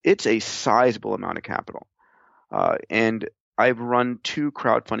it's a sizable amount of capital. And I've run two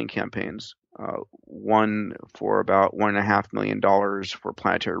crowdfunding campaigns, one for about $1.5 million for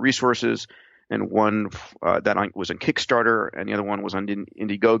Planetary Resources, and one that was on Kickstarter, and the other one was on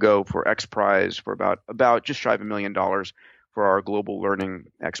Indiegogo for X Prize for about just shy of $1 million for our Global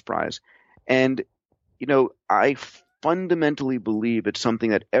Learning X Prize. And, I fundamentally believe it's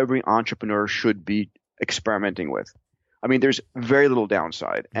something that every entrepreneur should be experimenting with. I mean, there's very little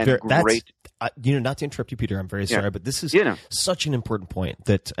downside, and great. Not to interrupt you, Peter, I'm very sorry, but this is such an important point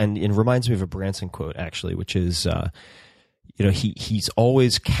and it reminds me of a Branson quote, actually, which is, he's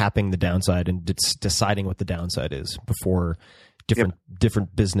always capping the downside and deciding what the downside is before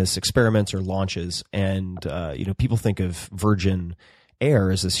different business experiments or launches. And, people think of Virgin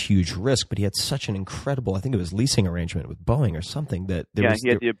Air as this huge risk, but he had such an incredible, I think it was leasing arrangement with Boeing or something that he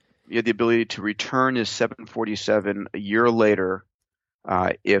had the ability to return his 747 a year later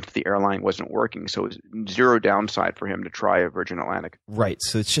if the airline wasn't working. So it was zero downside for him to try a Virgin Atlantic. Right.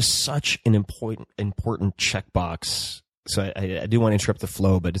 So it's just such an important checkbox. So I do want to interrupt the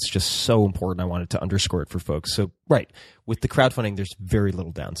flow, but it's just so important. I wanted to underscore it for folks. So, right. With the crowdfunding, there's very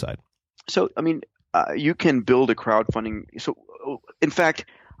little downside. So, I mean, you can build a crowdfunding. So, in fact,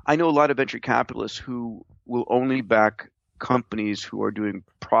 I know a lot of venture capitalists who will only back companies who are doing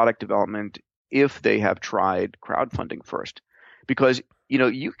product development if they have tried crowdfunding first, because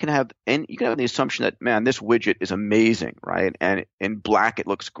you can have the assumption that, man, this widget is amazing, right? And in black it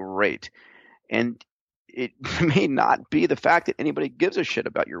looks great, and it may not be the fact that anybody gives a shit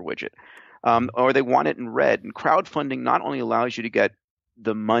about your widget, or they want it in red. And crowdfunding not only allows you to get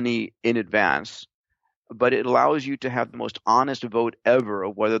the money in advance, but it allows you to have the most honest vote ever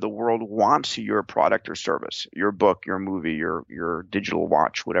of whether the world wants your product or service, your book, your movie, your digital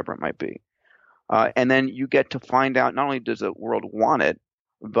watch, whatever it might be. And then you get to find out not only does the world want it,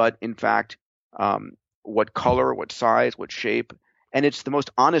 but in fact, what color, what size, what shape, and it's the most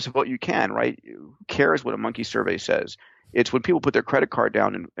honest vote you can, right? Who cares what a monkey survey says? It's when people put their credit card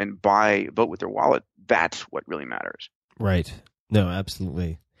down and vote with their wallet. That's what really matters. Right. No,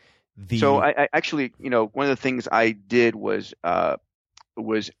 absolutely. So I actually, one of the things I did was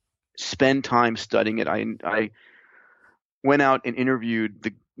spend time studying it. I went out and interviewed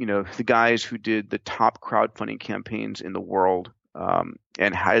the guys who did the top crowdfunding campaigns in the world,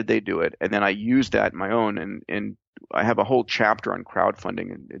 and how did they do it? And then I used that in my own, and I have a whole chapter on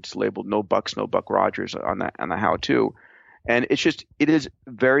crowdfunding, and it's labeled "No Bucks, No Buck Rogers" on the how-to. And it is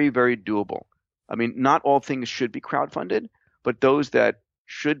very, very doable. I mean, not all things should be crowdfunded, but those that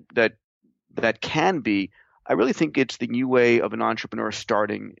can be, I really think it's the new way of an entrepreneur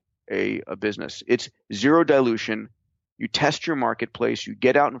starting a business. It's zero dilution. You test your marketplace, you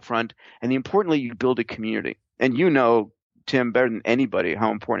get out in front, and importantly, you build a community. And Tim, better than anybody,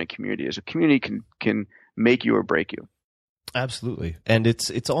 how important a community is. A community can make you or break you. Absolutely. And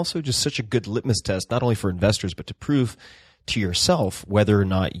it's also just such a good litmus test, not only for investors, but to prove to yourself whether or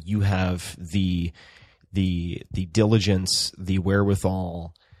not you have the diligence, the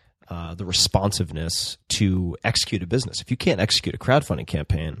wherewithal, the responsiveness to execute a business. If you can't execute a crowdfunding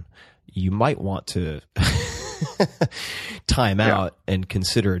campaign, you might want to time out and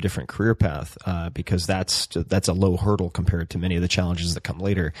consider a different career path, because that's a low hurdle compared to many of the challenges that come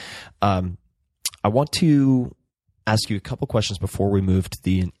later. I want to ask you a couple questions before we move to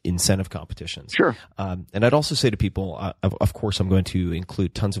the incentive competitions. Sure. And I'd also say to people, of course, I'm going to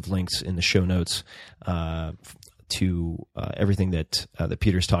include tons of links in the show notes to everything that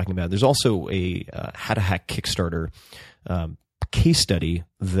Peter's talking about. There's also a How to Hack Kickstarter case study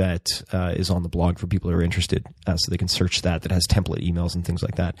that is on the blog for people who are interested, so they can search that has template emails and things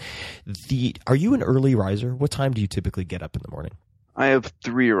like that. Are you an early riser? What time do you typically get up in the morning? I have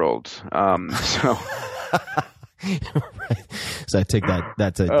 3-year-olds, so... Right. So I take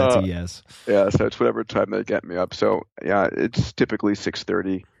that's a yes. Yeah, so it's whatever time they get me up. So yeah, it's typically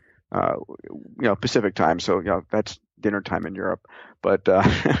 6:30, Pacific time. So that's dinner time in Europe. But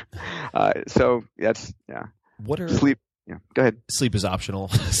so that's sleep. Yeah, go ahead. Sleep is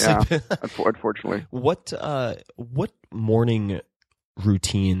optional. Yeah, unfortunately. What morning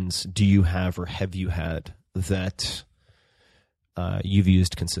routines do you have or have you had that you've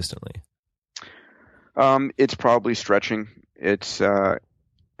used consistently? It's probably stretching.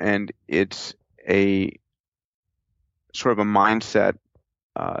 And it's a sort of a mindset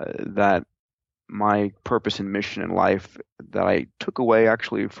that my purpose and mission in life that I took away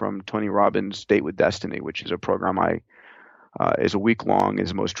actually from Tony Robbins' Date with Destiny, which is a program is a week long, is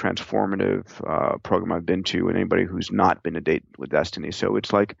the most transformative program I've been to, and anybody who's not been to Date with Destiny. So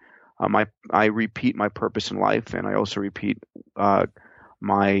it's like I repeat my purpose in life, and I also repeat the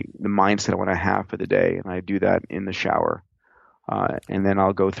mindset I want to have for the day, and I do that in the shower. And then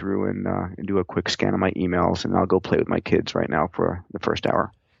I'll go through and do a quick scan of my emails, and I'll go play with my kids right now for the first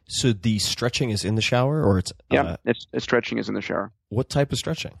hour. So the stretching is in the shower, or it's it's stretching is in the shower. What type of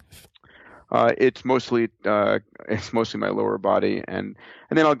stretching? It's mostly my lower body, and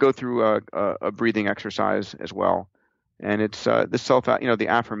then I'll go through a breathing exercise as well. And it's the the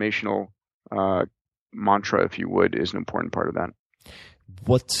affirmational mantra, if you would, is an important part of that.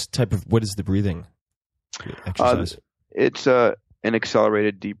 What is the breathing exercise? It's an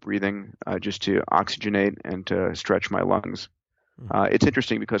accelerated deep breathing, just to oxygenate and to stretch my lungs. It's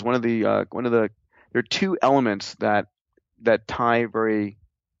interesting because there are two elements that tie very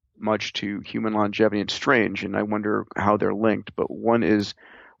much to human longevity. It's strange, and I wonder how they're linked. But one is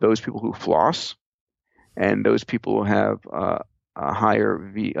those people who floss, and those people who have a higher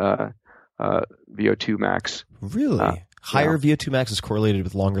VO2 max. Really? Higher VO2 max is correlated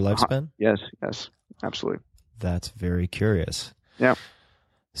with longer lifespan? Yes, absolutely. That's very curious. Yeah.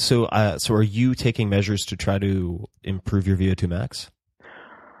 So are you taking measures to try to improve your VO2 max?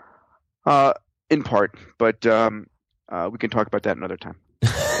 In part, but we can talk about that another time.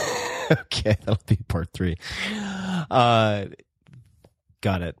 Okay, that'll be part 3. Got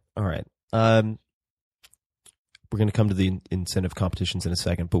it. All right. We're going to come to the incentive competitions in a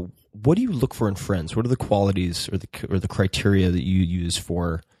second, but what do you look for in friends? What are the qualities or the criteria that you use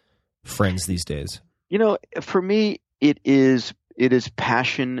for friends these days? For me, it is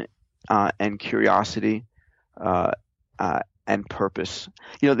passion and curiosity and purpose.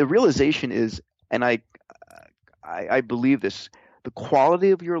 The realization is, and I believe this, the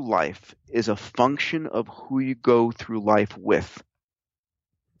quality of your life is a function of who you go through life with.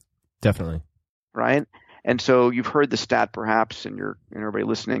 Definitely. Right? And so you've heard the stat perhaps, and everybody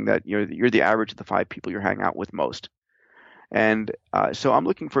listening, that you're the average of the 5 people you're hanging out with most. And so I'm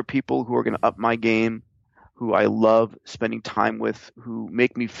looking for people who are going to up my game, who I love spending time with, who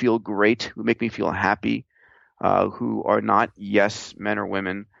make me feel great, who make me feel happy, who are not yes men or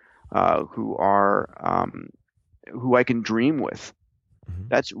women, who I can dream with. Mm-hmm.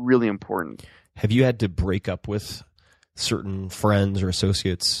 That's really important. Have you had to break up with certain friends or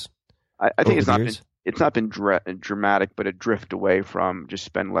associates? I think it's not been dramatic, but a drift away from, just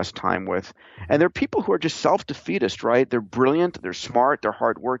spend less time with. And there are people who are just self-defeatist, right? They're brilliant, they're smart, they're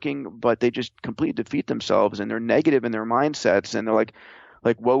hardworking, but they just completely defeat themselves, and they're negative in their mindsets, and they're like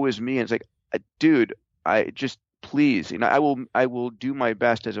woe is me. And it's like, dude, please, I will do my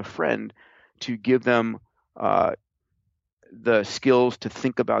best as a friend to give them the skills to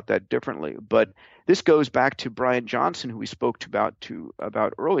think about that differently. But this goes back to Brian Johnson, who we spoke about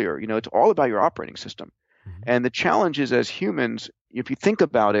earlier. It's all about your operating system. Mm-hmm. And the challenge is, as humans, if you think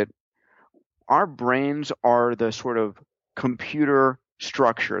about it, our brains are the sort of computer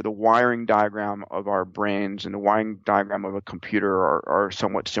structure, the wiring diagram of our brains and the wiring diagram of a computer are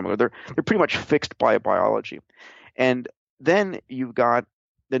somewhat similar. They're pretty much fixed by biology. And then you've got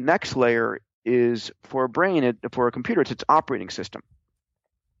the next layer is, for a brain, for a computer, it's its operating system,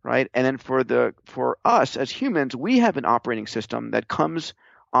 right? And then for us as humans, we have an operating system that comes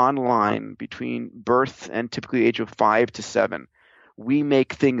online between birth and typically the age of 5 to 7. We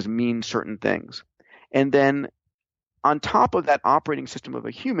make things mean certain things. And then on top of that operating system of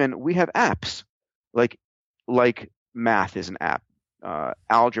a human, we have apps, like math is an app.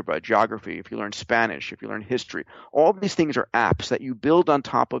 Algebra, geography, if you learn Spanish, if you learn history, all these things are apps that you build on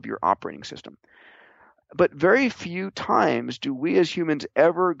top of your operating system. But very few times do we as humans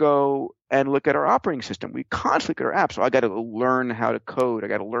ever go and look at our operating system. We constantly look at our apps. So I got to learn how to code. I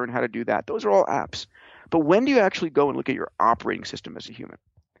got to learn how to do that. Those are all apps. But when do you actually go and look at your operating system as a human?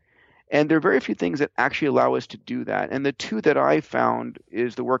 And there are very few things that actually allow us to do that. And the two that I found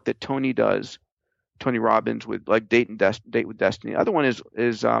is the work that Tony does, Tony Robbins, with like Date with Destiny. The other one is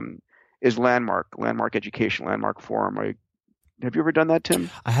Landmark Education, Landmark Forum. Have you ever done that, Tim?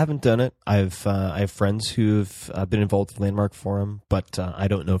 I haven't done it. I have friends who've been involved with Landmark Forum, but I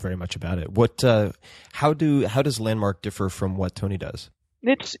don't know very much about it. How does Landmark differ from what Tony does?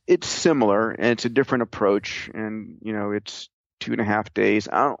 It's similar, and it's a different approach, and it's 2.5 days.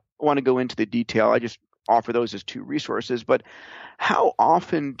 I don't want to go into the detail. I just offer those as two resources. But how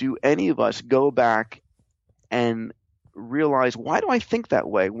often do any of us go back and realize, why do I think that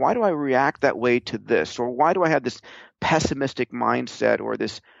way? Why do I react that way to this? Or why do I have this pessimistic mindset, or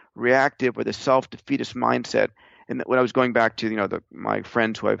this reactive, or this self-defeatist mindset? And when I was going back to my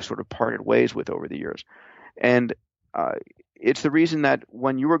friends who I've sort of parted ways with over the years, and it's the reason that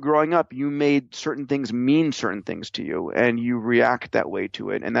when you were growing up, you made certain things mean certain things to you, and you react that way to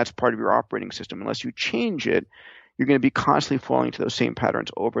it, and that's part of your operating system. Unless you change it, you're going to be constantly falling into those same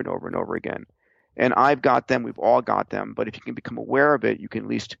patterns over and over and over again. And I've got them, we've all got them, but if you can become aware of it, you can at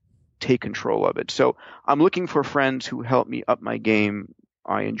least take control of it. So I'm looking for friends who help me up my game,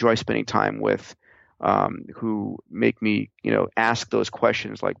 I enjoy spending time with, who make me, ask those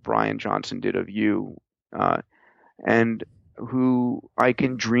questions like Brian Johnson did of you, and who I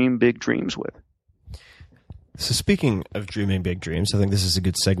can dream big dreams with. So speaking of dreaming big dreams, I think this is a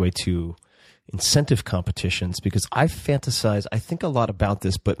good segue to incentive competitions, because I think a lot about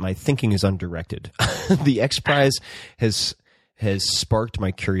this, but my thinking is undirected. The X Prize has sparked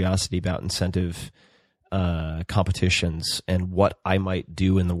my curiosity about incentive competitions and what I might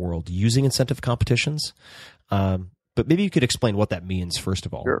do in the world using incentive competitions. But maybe you could explain what that means, first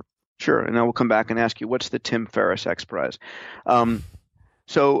of all. Sure. And then we'll come back and ask you, what's the Tim Ferriss X Prize?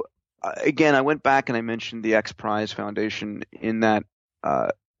 So again, I went back and I mentioned the X Prize Foundation in that,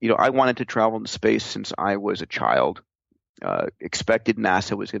 I wanted to travel into space since I was a child, expected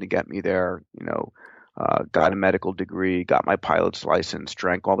NASA was going to get me there, got a medical degree, got my pilot's license,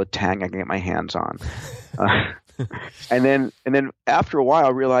 drank all the Tang I can get my hands on. And then after a while, I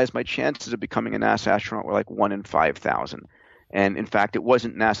realized my chances of becoming a NASA astronaut were like 1 in 5,000. And in fact, it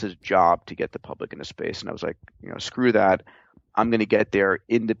wasn't NASA's job to get the public into space. And I was like, screw that. I'm going to get there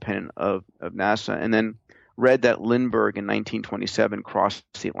independent of NASA. And then read that Lindbergh in 1927 crossed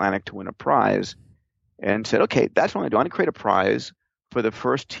the Atlantic to win a prize, and said, okay, that's what I do. I want to create a prize for the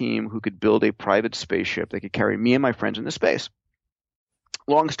first team who could build a private spaceship that could carry me and my friends into space.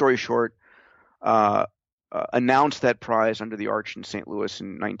 Long story short, announced that prize under the arch in St. Louis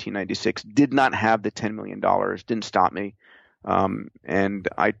in 1996. Did not have the $10 million. Didn't stop me. And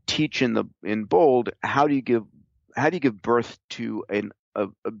I teach in Bold, how do you give birth to a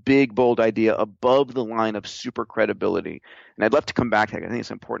big, bold idea above the line of super credibility? And I'd love to come back to that. I think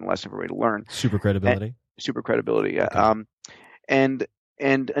it's an important lesson for everybody to learn. Super credibility? Super credibility, yeah. Okay.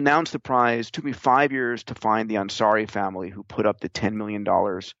 and announced the prize. It took me 5 years to find the Ansari family who put up the $10 million.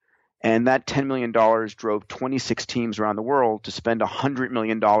 And that $10 million drove 26 teams around the world to spend $100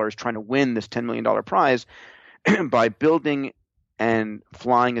 million trying to win this $10 million prize by building and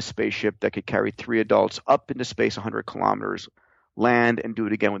flying a spaceship that could carry 3 adults up into space 100 kilometers, land, and do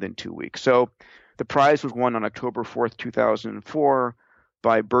it again within 2 weeks. So the prize was won on October 4th, 2004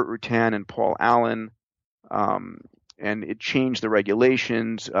 by Burt Rutan and Paul Allen. And it changed the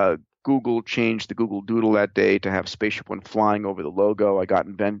regulations. Google changed the Google Doodle that day to have Spaceship One flying over the logo. I got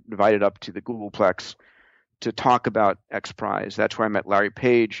invited up to the Googleplex to talk about X Prize. That's where I met Larry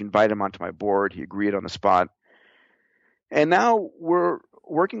Page, invited him onto my board. He agreed on the spot. And now we're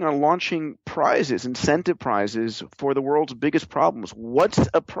working on launching prizes, incentive prizes for the world's biggest problems. What's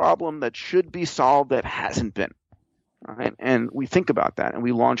a problem that should be solved that hasn't been? Right? And we think about that, and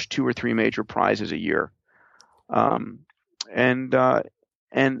we launch 2 or 3 major prizes a year. And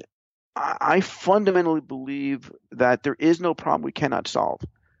I fundamentally believe that there is no problem we cannot solve,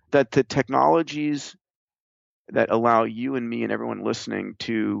 that the technologies that allow you and me and everyone listening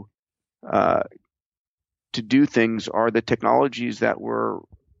to do things are the technologies that were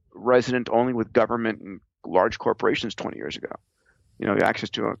resident only with government and large corporations 20 years ago. Access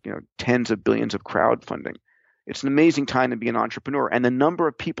to tens of billions of crowdfunding. It's an amazing time to be an entrepreneur, and the number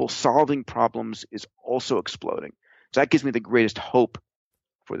of people solving problems is also exploding. So that gives me the greatest hope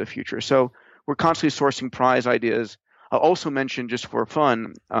for the future. So we're constantly sourcing prize ideas. I'll also mention, just for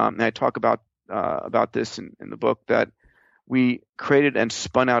fun, and I talk about this in the book, that we created and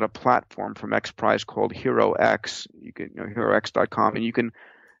spun out a platform from X Prize called HeroX. You can HeroX.com, and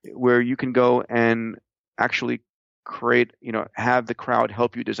where you can go and actually create, have the crowd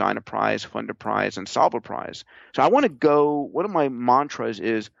help you design a prize, fund a prize, and solve a prize. So I want to go. One of my mantras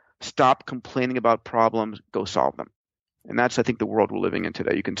is stop complaining about problems, go solve them. And that's, I think, the world we're living in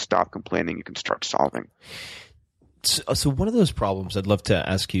today. You can stop complaining, you can start solving. So one of those problems I'd love to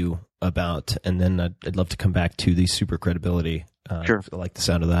ask you about, and then I'd love to come back to the super credibility. Sure. I like the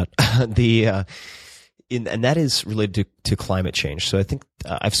sound of that. And that is related to climate change. So I think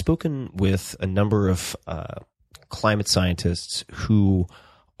I've spoken with a number of climate scientists who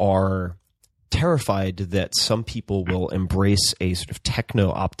are terrified that some people will embrace a sort of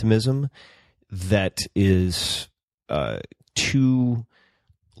techno-optimism that is too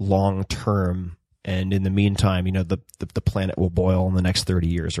long-term, and in the meantime, the planet will boil in the next 30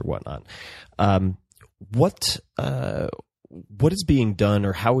 years or whatnot. What is being done,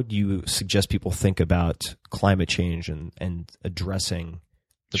 or how would you suggest people think about climate change and addressing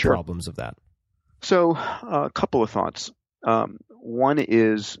the Sure. problems of that? So a couple of thoughts. One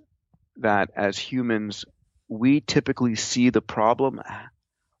is that as humans, we typically see the problem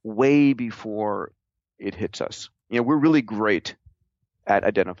way before it hits us. We're really great at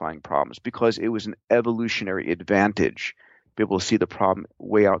identifying problems because it was an evolutionary advantage to be able to see the problem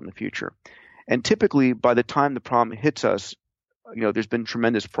way out in the future. And typically, by the time the problem hits us, there's been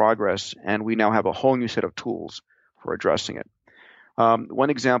tremendous progress, and we now have a whole new set of tools for addressing it. One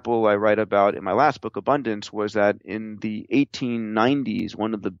example I write about in my last book, Abundance, was that in the 1890s,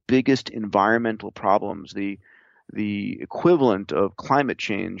 one of the biggest environmental problems, the equivalent of climate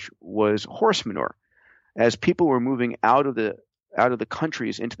change, was horse manure. As people were moving out of the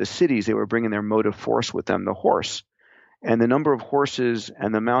countries into the cities, they were bringing their motive force with them, the horse. And the number of horses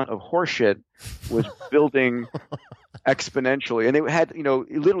and the amount of horse shit was building exponentially. And they had,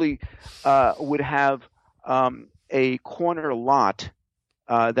 literally would have a corner lot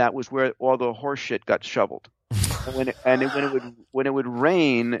that was where all the horse shit got shoveled. When it would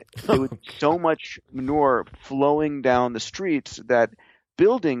rain, there would be so much manure flowing down the streets that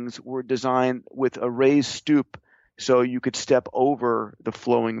buildings were designed with a raised stoop so you could step over the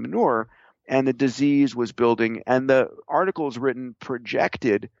flowing manure, and the disease was building. And the articles written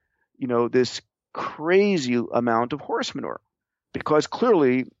projected, this crazy amount of horse manure, because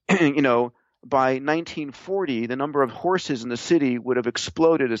clearly, by 1940, the number of horses in the city would have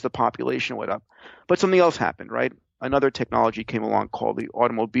exploded as the population went up. But something else happened, right? Another technology came along called the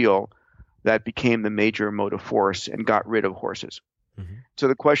automobile that became the major motive force and got rid of horses. Mm-hmm. So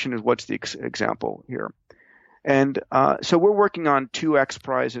the question is, what's the example here? And so we're working on 2 X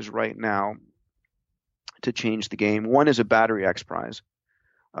Prizes right now to change the game. One is a battery X Prize,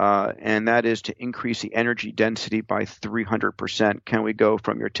 and that is to increase the energy density by 300%. Can we go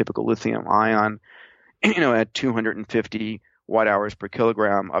from your typical lithium ion, at 250 watt hours per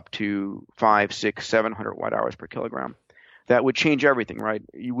kilogram up to 500, 600, 700 watt hours per kilogram? That would change everything, right?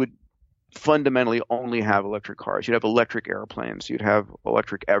 You would fundamentally only have electric cars. You'd have electric airplanes. You'd have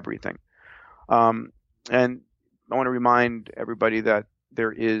electric everything. And I want to remind everybody that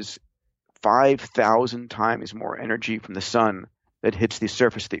there is 5,000 times more energy from the sun that hits the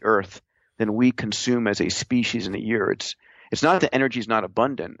surface of the Earth than we consume as a species in a year. It's not that energy is not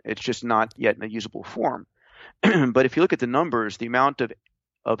abundant. It's just not yet in a usable form. But if you look at the numbers, the amount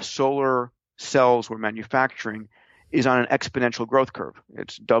of solar cells we're manufacturing is on an exponential growth curve.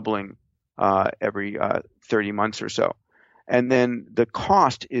 It's doubling every 30 months or so. And then the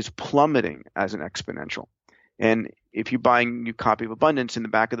cost is plummeting as an exponential. And if you buy a new copy of Abundance in the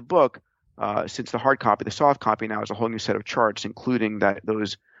back of the book, since the hard copy, the soft copy now is a whole new set of charts, including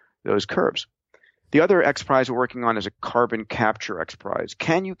those curves. The other X Prize we're working on is a carbon capture X Prize.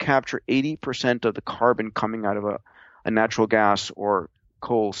 Can you capture 80% of the carbon coming out of a natural gas or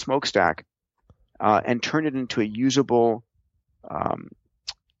coal smokestack and turn it into a usable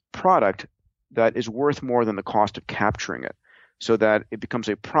product that is worth more than the cost of capturing it, so that it becomes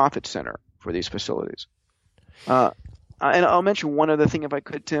a profit center for these facilities? And I'll mention one other thing if I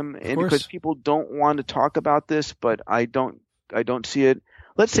could, Tim, and because people don't want to talk about this, but I don't see it.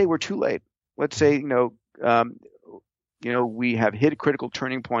 Let's say we're too late. Let's say, we have hit a critical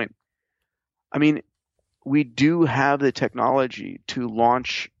turning point. I mean, we do have the technology to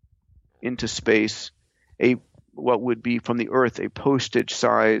launch into space what would be from the Earth a postage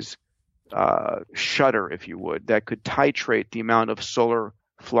size shutter, if you would, that could titrate the amount of solar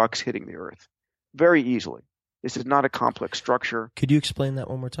flux hitting the Earth very easily. This is not a complex structure. Could you explain that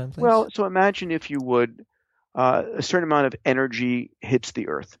one more time, please? Well, so imagine, if you would, a certain amount of energy hits the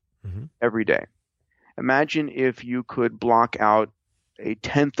Earth every day. Imagine if you could block out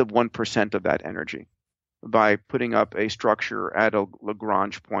 0.1% of that energy by putting up a structure at a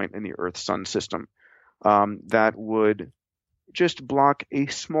Lagrange point in the Earth-Sun system that would just block a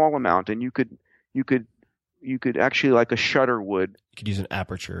small amount, and you could actually, like a shutter would. You could use an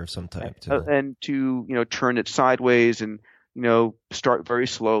aperture of some type to turn it sideways and start very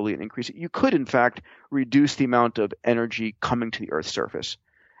slowly and increase it. You could, in fact, reduce the amount of energy coming to the Earth's surface,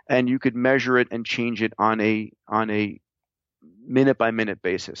 and you could measure it and change it on a minute by minute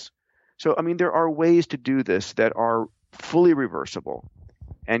basis. So, I mean, there are ways to do this that are fully reversible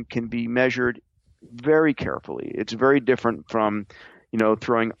and can be measured very carefully. It's very different from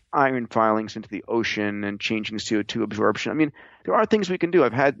throwing iron filings into the ocean and changing CO2 absorption. I mean, there are things we can do.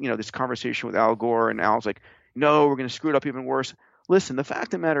 I've had, this conversation with Al Gore, and Al's like, no, we're going to screw it up even worse. Listen, the fact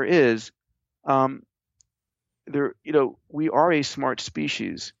of the matter is, we are a smart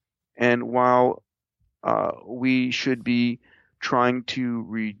species. And while we should be trying to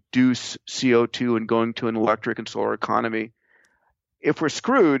reduce CO2 and going to an electric and solar economy, if we're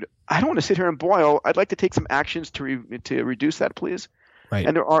screwed, I don't want to sit here and boil. I'd like to take some actions to reduce that, please. Right.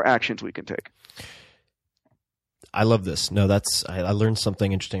 And there are actions we can take. I love this. No, I learned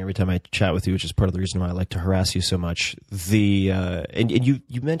something interesting every time I chat with you, which is part of the reason why I like to harass you so much. And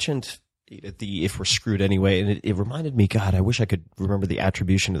you mentioned the "if we're screwed anyway," and it reminded me. God, I wish I could remember the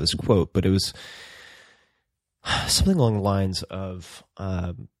attribution of this quote, but it was something along the lines of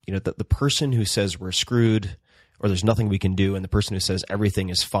the person who says we're screwed or there's nothing we can do, and the person who says everything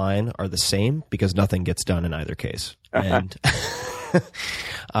is fine are the same, because nothing gets done in either case. And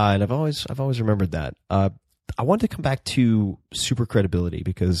and I've always remembered that. I wanted to come back to super credibility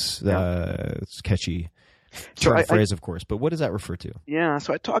because it's a catchy phrase, of course. But what does that refer to? Yeah,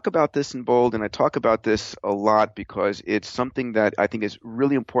 so I talk about this in bold, and I talk about this a lot because it's something that I think is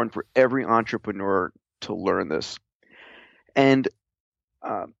really important for every entrepreneur to learn this. And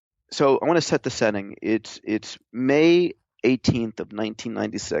so I want to set the setting. It's May 18th of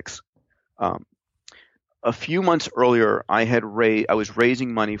 1996. A few months earlier, I was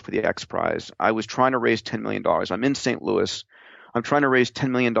raising money for the X Prize. I was trying to raise $10 million. I'm in St. Louis. I'm trying to raise $10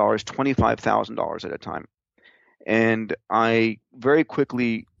 million, $25,000 at a time. And I very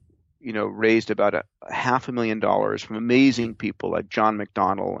quickly, raised about $500,000 from amazing people like John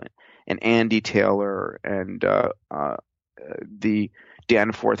McDonnell and Andy Taylor and the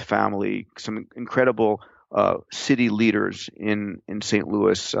Danforth family, some incredible city leaders in St.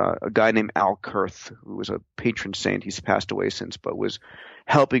 Louis, a guy named Al Kurth, who was a patron saint. He's passed away since, but was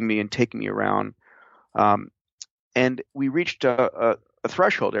helping me and taking me around. And we reached a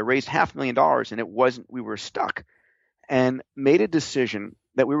threshold. I raised $500,000, and we were stuck, and made a decision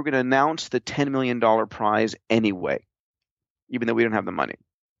that we were going to announce the $10 million prize anyway, even though we didn't have the money.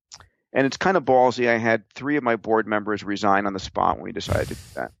 And it's kind of ballsy. I had 3 of my board members resign on the spot when we decided to do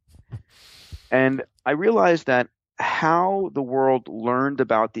that. And I realized that how the world learned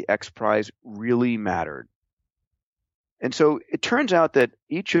about the X Prize really mattered. And so it turns out that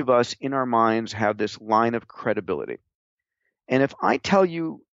each of us in our minds have this line of credibility. And if I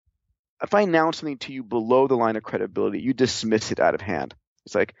announce something to you below the line of credibility, you dismiss it out of hand.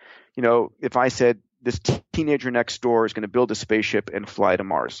 It's like, if I said this teenager next door is going to build a spaceship and fly to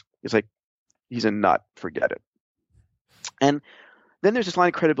Mars, it's like, he's a nut, forget it. And then there's this line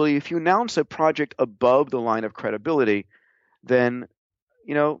of credibility. If you announce a project above the line of credibility, then,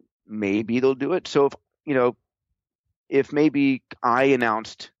 maybe they'll do it. So if maybe I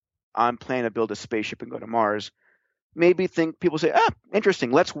announced I'm planning to build a spaceship and go to Mars, maybe people say,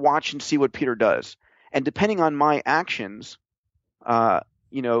 interesting, let's watch and see what Peter does. And depending on my actions, they'll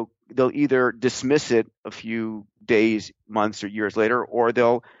either dismiss it a few days, months, or years later, or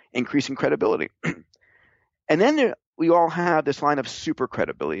they'll increase in credibility. And then we all have this line of super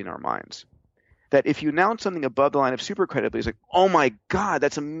credibility in our minds, that if you announce something above the line of super credibility, it's like, oh my God,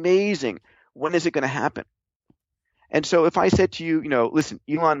 that's amazing. When is it going to happen? And so if I said to you, listen,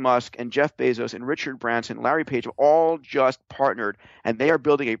 Elon Musk and Jeff Bezos and Richard Branson and Larry Page have all just partnered and they are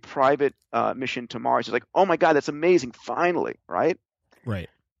building a private mission to Mars. It's like, oh my God, that's amazing. Finally, right? Right.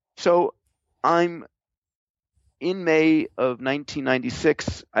 So I'm in May of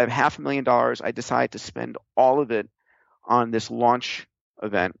 1996. I have $500,000. I decide to spend all of it on this launch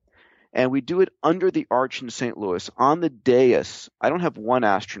event. And we do it under the arch in St. Louis on the dais. I don't have one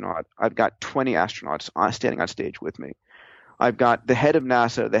astronaut. I've got 20 astronauts standing on stage with me. I've got the head of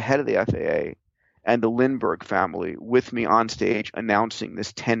NASA, the head of the FAA, and the Lindbergh family with me on stage announcing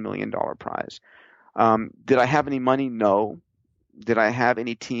this $10 million prize. Did I have any money? No. Did I have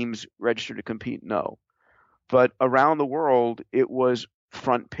any teams registered to compete? No. But around the world, it was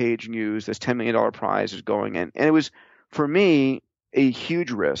front page news. This $10 million prize is going in. And it was, for me, a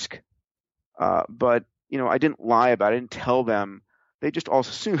huge risk. But, I didn't lie about it. I didn't tell them. They just all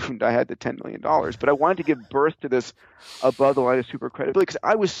assumed I had the $10 million. But I wanted to give birth to this above the line of super credibility because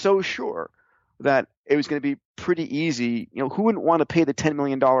I was so sure that it was going to be pretty easy. Who wouldn't want to pay the $10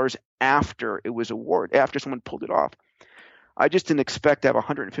 million after it was awarded, after someone pulled it off? I just didn't expect to have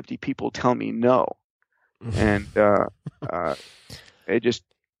 150 people tell me no. And it just,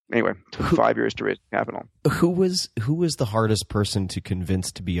 anyway, took 5 years to raise capital. Who was the hardest person to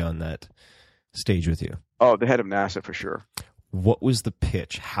convince to be on that stage with you? Oh, the head of NASA for sure. What was the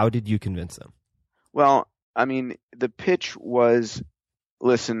pitch? How did you convince them? Well, the pitch was,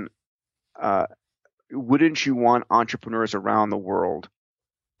 listen, wouldn't you want entrepreneurs around the world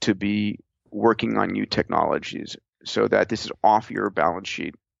to be working on new technologies so that this is off your balance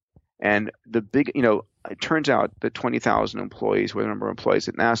sheet? And the big, it turns out the 20,000 employees, or the number of employees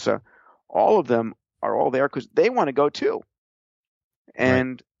at NASA, all of them are all there because they want to go too.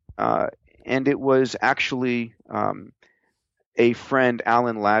 And and it was actually a friend,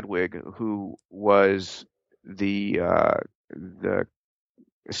 Alan Ladwig, who was the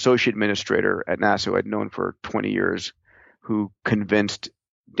associate administrator at NASA, who I'd known for 20 years, who convinced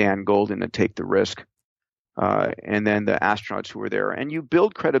Dan Golden to take the risk. And then the astronauts who were there. And you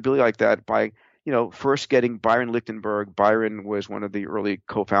build credibility like that by, first getting Byron Lichtenberg. Byron was one of the early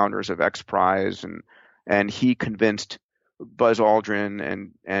co-founders of X Prize, and he convinced Buzz Aldrin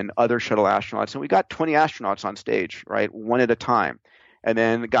and other shuttle astronauts. And we got 20 astronauts on stage, right, one at a time. And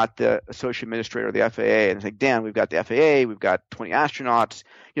then got the associate administrator of the FAA, and it's like, Dan, we've got the FAA, we've got 20 astronauts.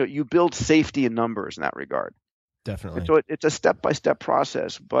 You build safety in numbers in that regard. Definitely. And so it's a step-by-step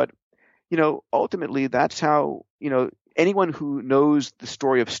process, but ultimately, that's how, anyone who knows the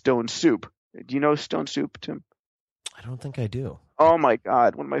story of Stone Soup. Do you know Stone Soup, Tim? I don't think I do. Oh my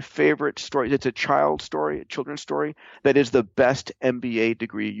God, one of my favorite stories. It's a children's story that is the best MBA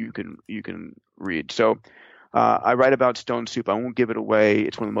degree you can read. So I write about Stone Soup. I won't give it away.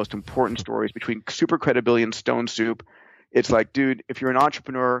 It's one of the most important stories between super credibility and Stone Soup. It's like, dude, if you're an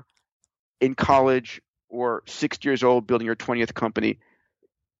entrepreneur in college or 60 years old building your 20th company,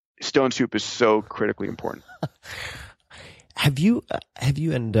 Stone Soup is so critically important. Have you,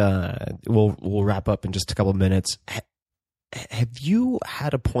 and we'll wrap up in just a couple of minutes. Have you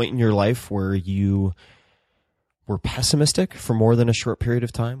had a point in your life where you were pessimistic for more than a short period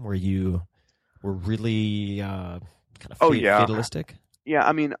of time, where you were really kind of fatalistic?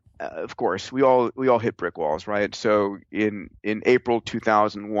 Yeah, of course, we all hit brick walls, right? So in April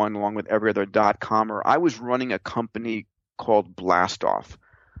 2001, along with every other dot-comer, I was running a company called Blastoff.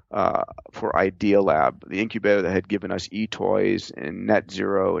 For Idealab, the incubator that had given us eToys and Net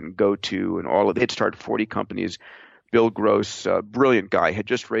Zero and GoTo and all of it. They'd started 40 companies. Bill Gross, brilliant guy, had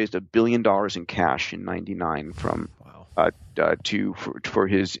just raised $1 billion in cash in '99 from for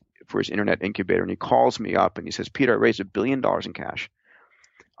his internet incubator. And he calls me up and he says, Peter, I raised $1 billion in cash.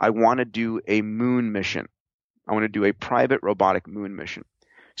 I want to do a moon mission. I want to do a private robotic moon mission.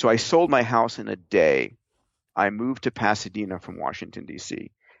 So I sold my house in a day. I moved to Pasadena from Washington,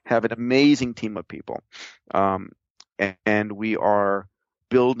 D.C., have an amazing team of people. And we are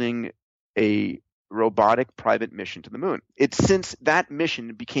building a robotic private mission to the moon. It's since that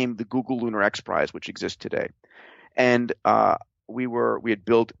mission became the Google Lunar X Prize, which exists today. And we had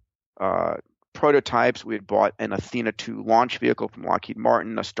built prototypes. We had bought an Athena 2 launch vehicle from Lockheed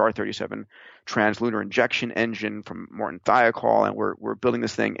Martin, a Star 37 translunar injection engine from Morton Thiokol, and we're building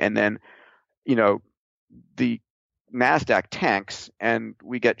this thing. And then, the NASDAQ tanks, and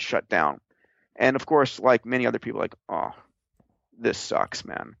we get shut down. And of course, like many other people, like, oh, this sucks,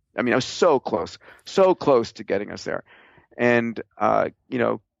 man. I mean, I was so close to getting us there, and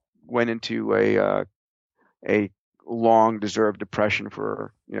went into a long deserved depression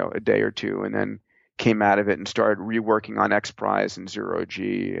for a day or two, and then came out of it and started reworking on X Prize and Zero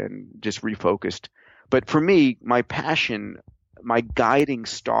G and just refocused. But for me, my passion, my guiding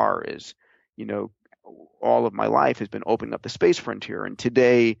star is, all of my life has been opening up the space frontier, and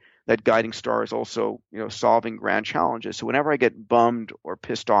today that guiding star is also, solving grand challenges. So whenever I get bummed or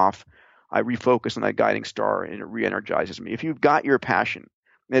pissed off, I refocus on that guiding star, and it re-energizes me. If you've got your passion,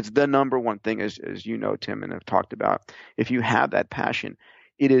 it's the number one thing, as you know, Tim, and have talked about. If you have that passion,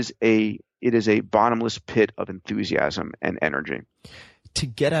 it is a bottomless pit of enthusiasm and energy. To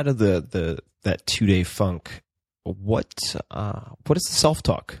get out of that 2-day funk, what does the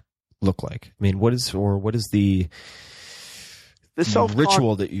self-talk look like? I mean, what is the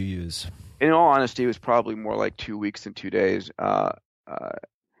ritual that you use? In all honesty, it was probably more like 2 weeks than 2 days.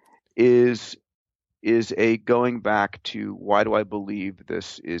 Is a going back to, why do I believe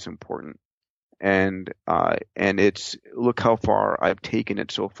this is important, and it's, look how far I've taken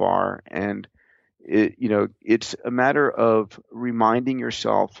it so far, and it's a matter of reminding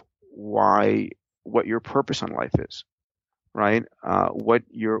yourself what your purpose on life is, right? What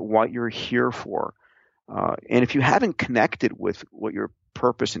you're here for. And if you haven't connected with what your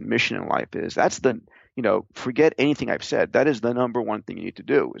purpose and mission in life is, that's forget anything I've said. That is the number one thing you need to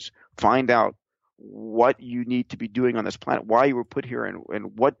do, is find out what you need to be doing on this planet, why you were put here,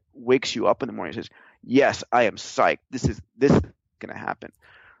 and what wakes you up in the morning and says, yes, I am psyched. This is going to happen,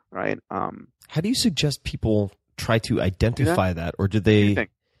 right? How do you suggest people try to identify that, or do they?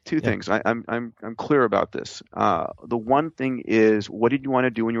 Two things. I'm clear about this. The one thing is, what did you want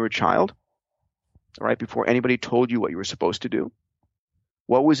to do when you were a child? Right before anybody told you what you were supposed to do.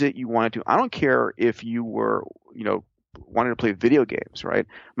 What was it you wanted to? I don't care if you were, wanted to play video games, right?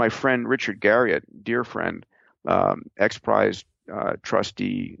 My friend Richard Garriott, dear friend, X Prize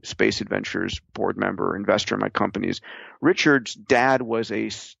trustee, Space Adventures board member, investor in my companies. Richard's dad was a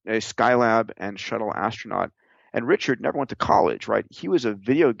Skylab and shuttle astronaut, and Richard never went to college, right? He was a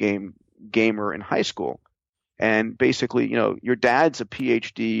video game gamer in high school. And basically, your dad's a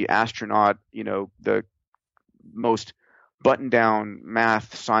PhD astronaut, the most buttoned down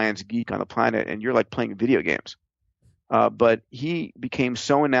math, science geek on the planet, and you're like playing video games. But he became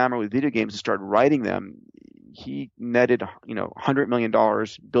so enamored with video games and started writing them. He netted, $100 million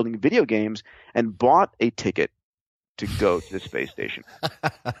building video games and bought a ticket to go to the space station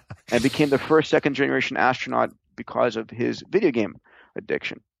and became the first second generation astronaut because of his video game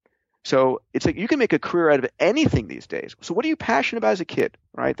addiction. So it's like you can make a career out of anything these days. So what are you passionate about as a kid,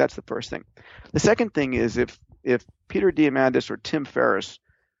 right? That's the first thing. The second thing is, if Peter Diamandis or Tim Ferriss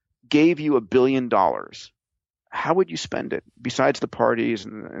gave you $1 billion, how would you spend it besides the parties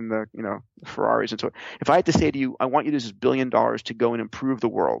and the Ferraris and so on? If I had to say to you, I want you to use this $1 billion to go and improve the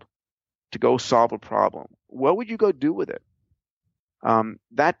world, to go solve a problem, what would you go do with it?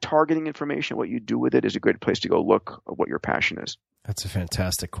 That targeting information, what you do with it, is a great place to go look at what your passion is. That's a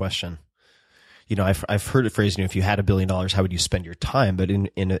fantastic question. I've heard it phrased, if you had $1 billion, how would you spend your time? But in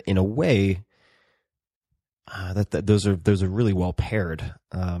a way, those are really well paired.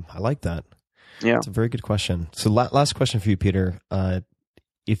 I like that. Yeah, it's a very good question. So last question for you, Peter.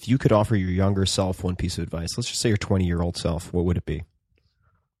 If you could offer your younger self one piece of advice, let's just say your 20-year-old self, what would it be?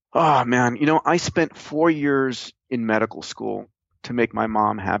 Oh man, I spent 4 years in medical school to make my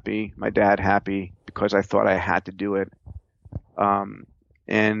mom happy, my dad happy, because I thought I had to do it.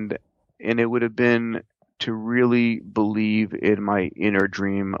 And it would have been to really believe in my inner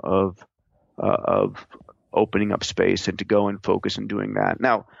dream of opening up space and to go and focus on doing that.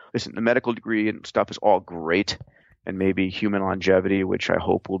 Now, listen, the medical degree and stuff is all great, and maybe human longevity, which I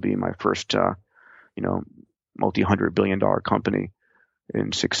hope will be my first, multi-$100 billion company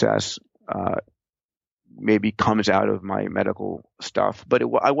in success, maybe comes out of my medical stuff. But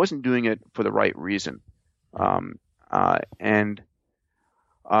I wasn't doing it for the right reason. And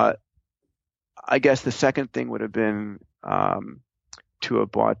I guess the second thing would have been to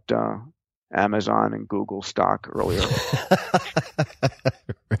have bought Amazon and Google stock earlier.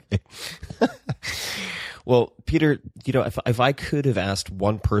 Right. Well, Peter, if I could have asked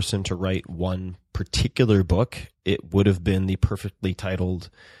one person to write one particular book, it would have been the perfectly titled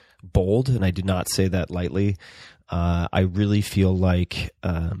Bold, and I did not say that lightly. I really feel like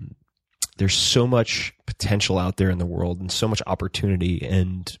there's so much potential out there in the world and so much opportunity.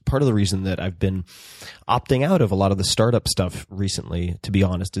 And part of the reason that I've been opting out of a lot of the startup stuff recently, to be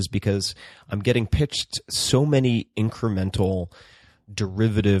honest, is because I'm getting pitched so many incremental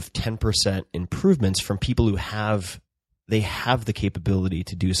derivative 10% improvements from people who have the capability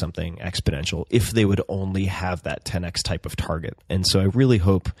to do something exponential if they would only have that 10x type of target. And so I really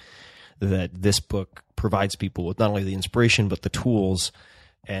hope that this book provides people with not only the inspiration but the tools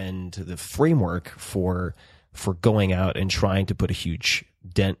and the framework for going out and trying to put a huge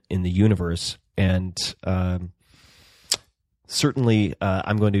dent in the universe. And certainly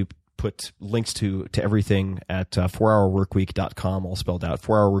I'm going to put links to everything at 4hourworkweek.com, all spelled out,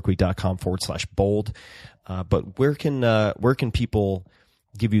 4hourworkweek.com/bold. But where can people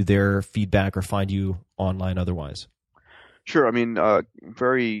give you their feedback or find you online otherwise? Sure. I mean,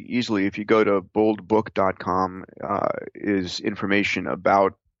 very easily, if you go to boldbook.com, is information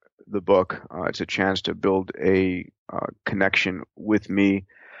about the book. It's a chance to build a connection with me.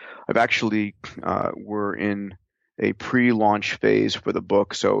 I've actually, we're in a pre-launch phase for the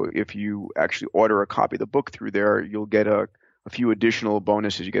book. So if you actually order a copy of the book through there, you'll get a few additional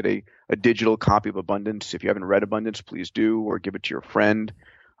bonuses. You get a digital copy of Abundance. If you haven't read Abundance, please do, or give it to your friend.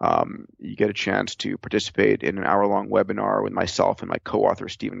 You get a chance to participate in an hour-long webinar with myself and my co-author,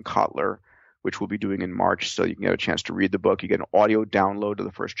 Stephen Kotler, which we'll be doing in March. So you can get a chance to read the book. You get an audio download of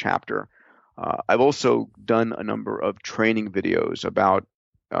the first chapter. I've also done a number of training videos about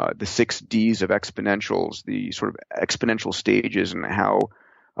the 6 Ds of exponentials, the sort of exponential stages and how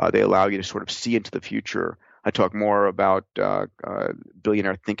they allow you to sort of see into the future. I talk more about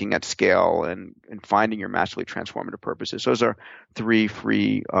billionaire thinking at scale and finding your massively transformative purposes. Those are 3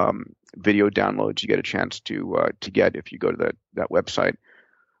 free video downloads you get a chance to get if you go to that website.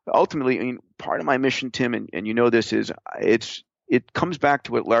 Ultimately, I mean, part of my mission, Tim, and you know this, is it comes back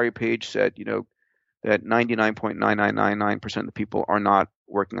to what Larry Page said, that 99.9999% of the people are not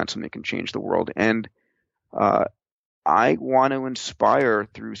working on something that can change the world. And I want to inspire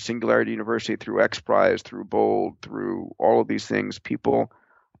through Singularity University, through X Prize, through Bold, through all of these things, people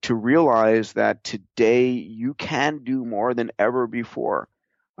to realize that today you can do more than ever before.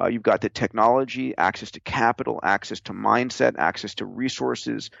 You've got the technology, access to capital, access to mindset, access to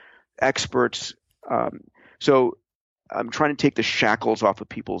resources, experts. So I'm trying to take the shackles off of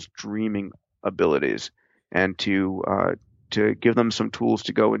people's dreaming abilities and to give them some tools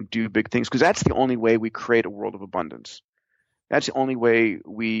to go and do big things, because that's the only way we create a world of abundance. That's the only way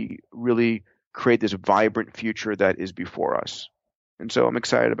we really create this vibrant future that is before us. And so I'm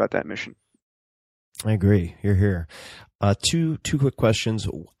excited about that mission. I agree. You're here. Two quick questions.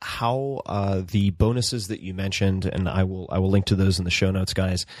 How the bonuses that you mentioned, and I will link to those in the show notes,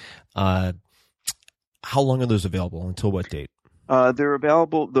 guys. How long are those available? Until what date? They're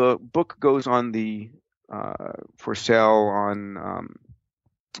available. The book goes on for sale on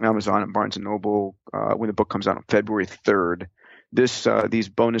Amazon and Barnes & Noble when the book comes out on February 3rd. These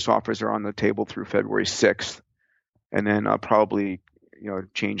bonus offers are on the table through February 6th, and then I'll probably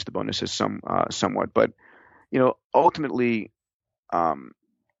change the bonuses somewhat. But ultimately,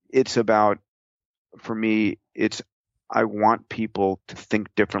 it's about, for me, I want people to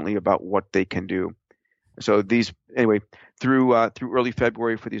think differently about what they can do. So through early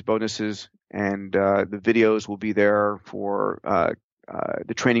February for these bonuses, and the videos will be there for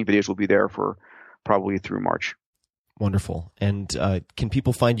the training videos will be there for probably through March. Wonderful. And can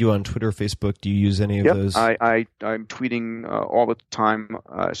people find you on Twitter, Facebook? Do you use any of those? I'm tweeting all the time.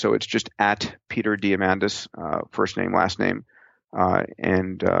 So it's just at Peter Diamandis, first name, last name,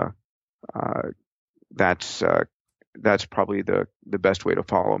 and that's probably the best way to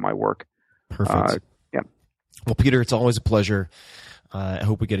follow my work. Perfect. Yeah. Well, Peter, it's always a pleasure. I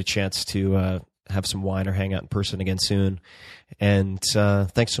hope we get a chance to have some wine or hang out in person again soon. And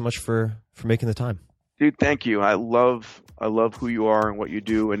thanks so much for making the time. Dude, thank you. I love who you are and what you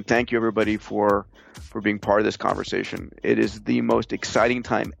do, and thank you everybody for being part of this conversation. It is the most exciting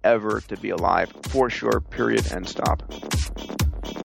time ever to be alive, for sure. Period. End stop.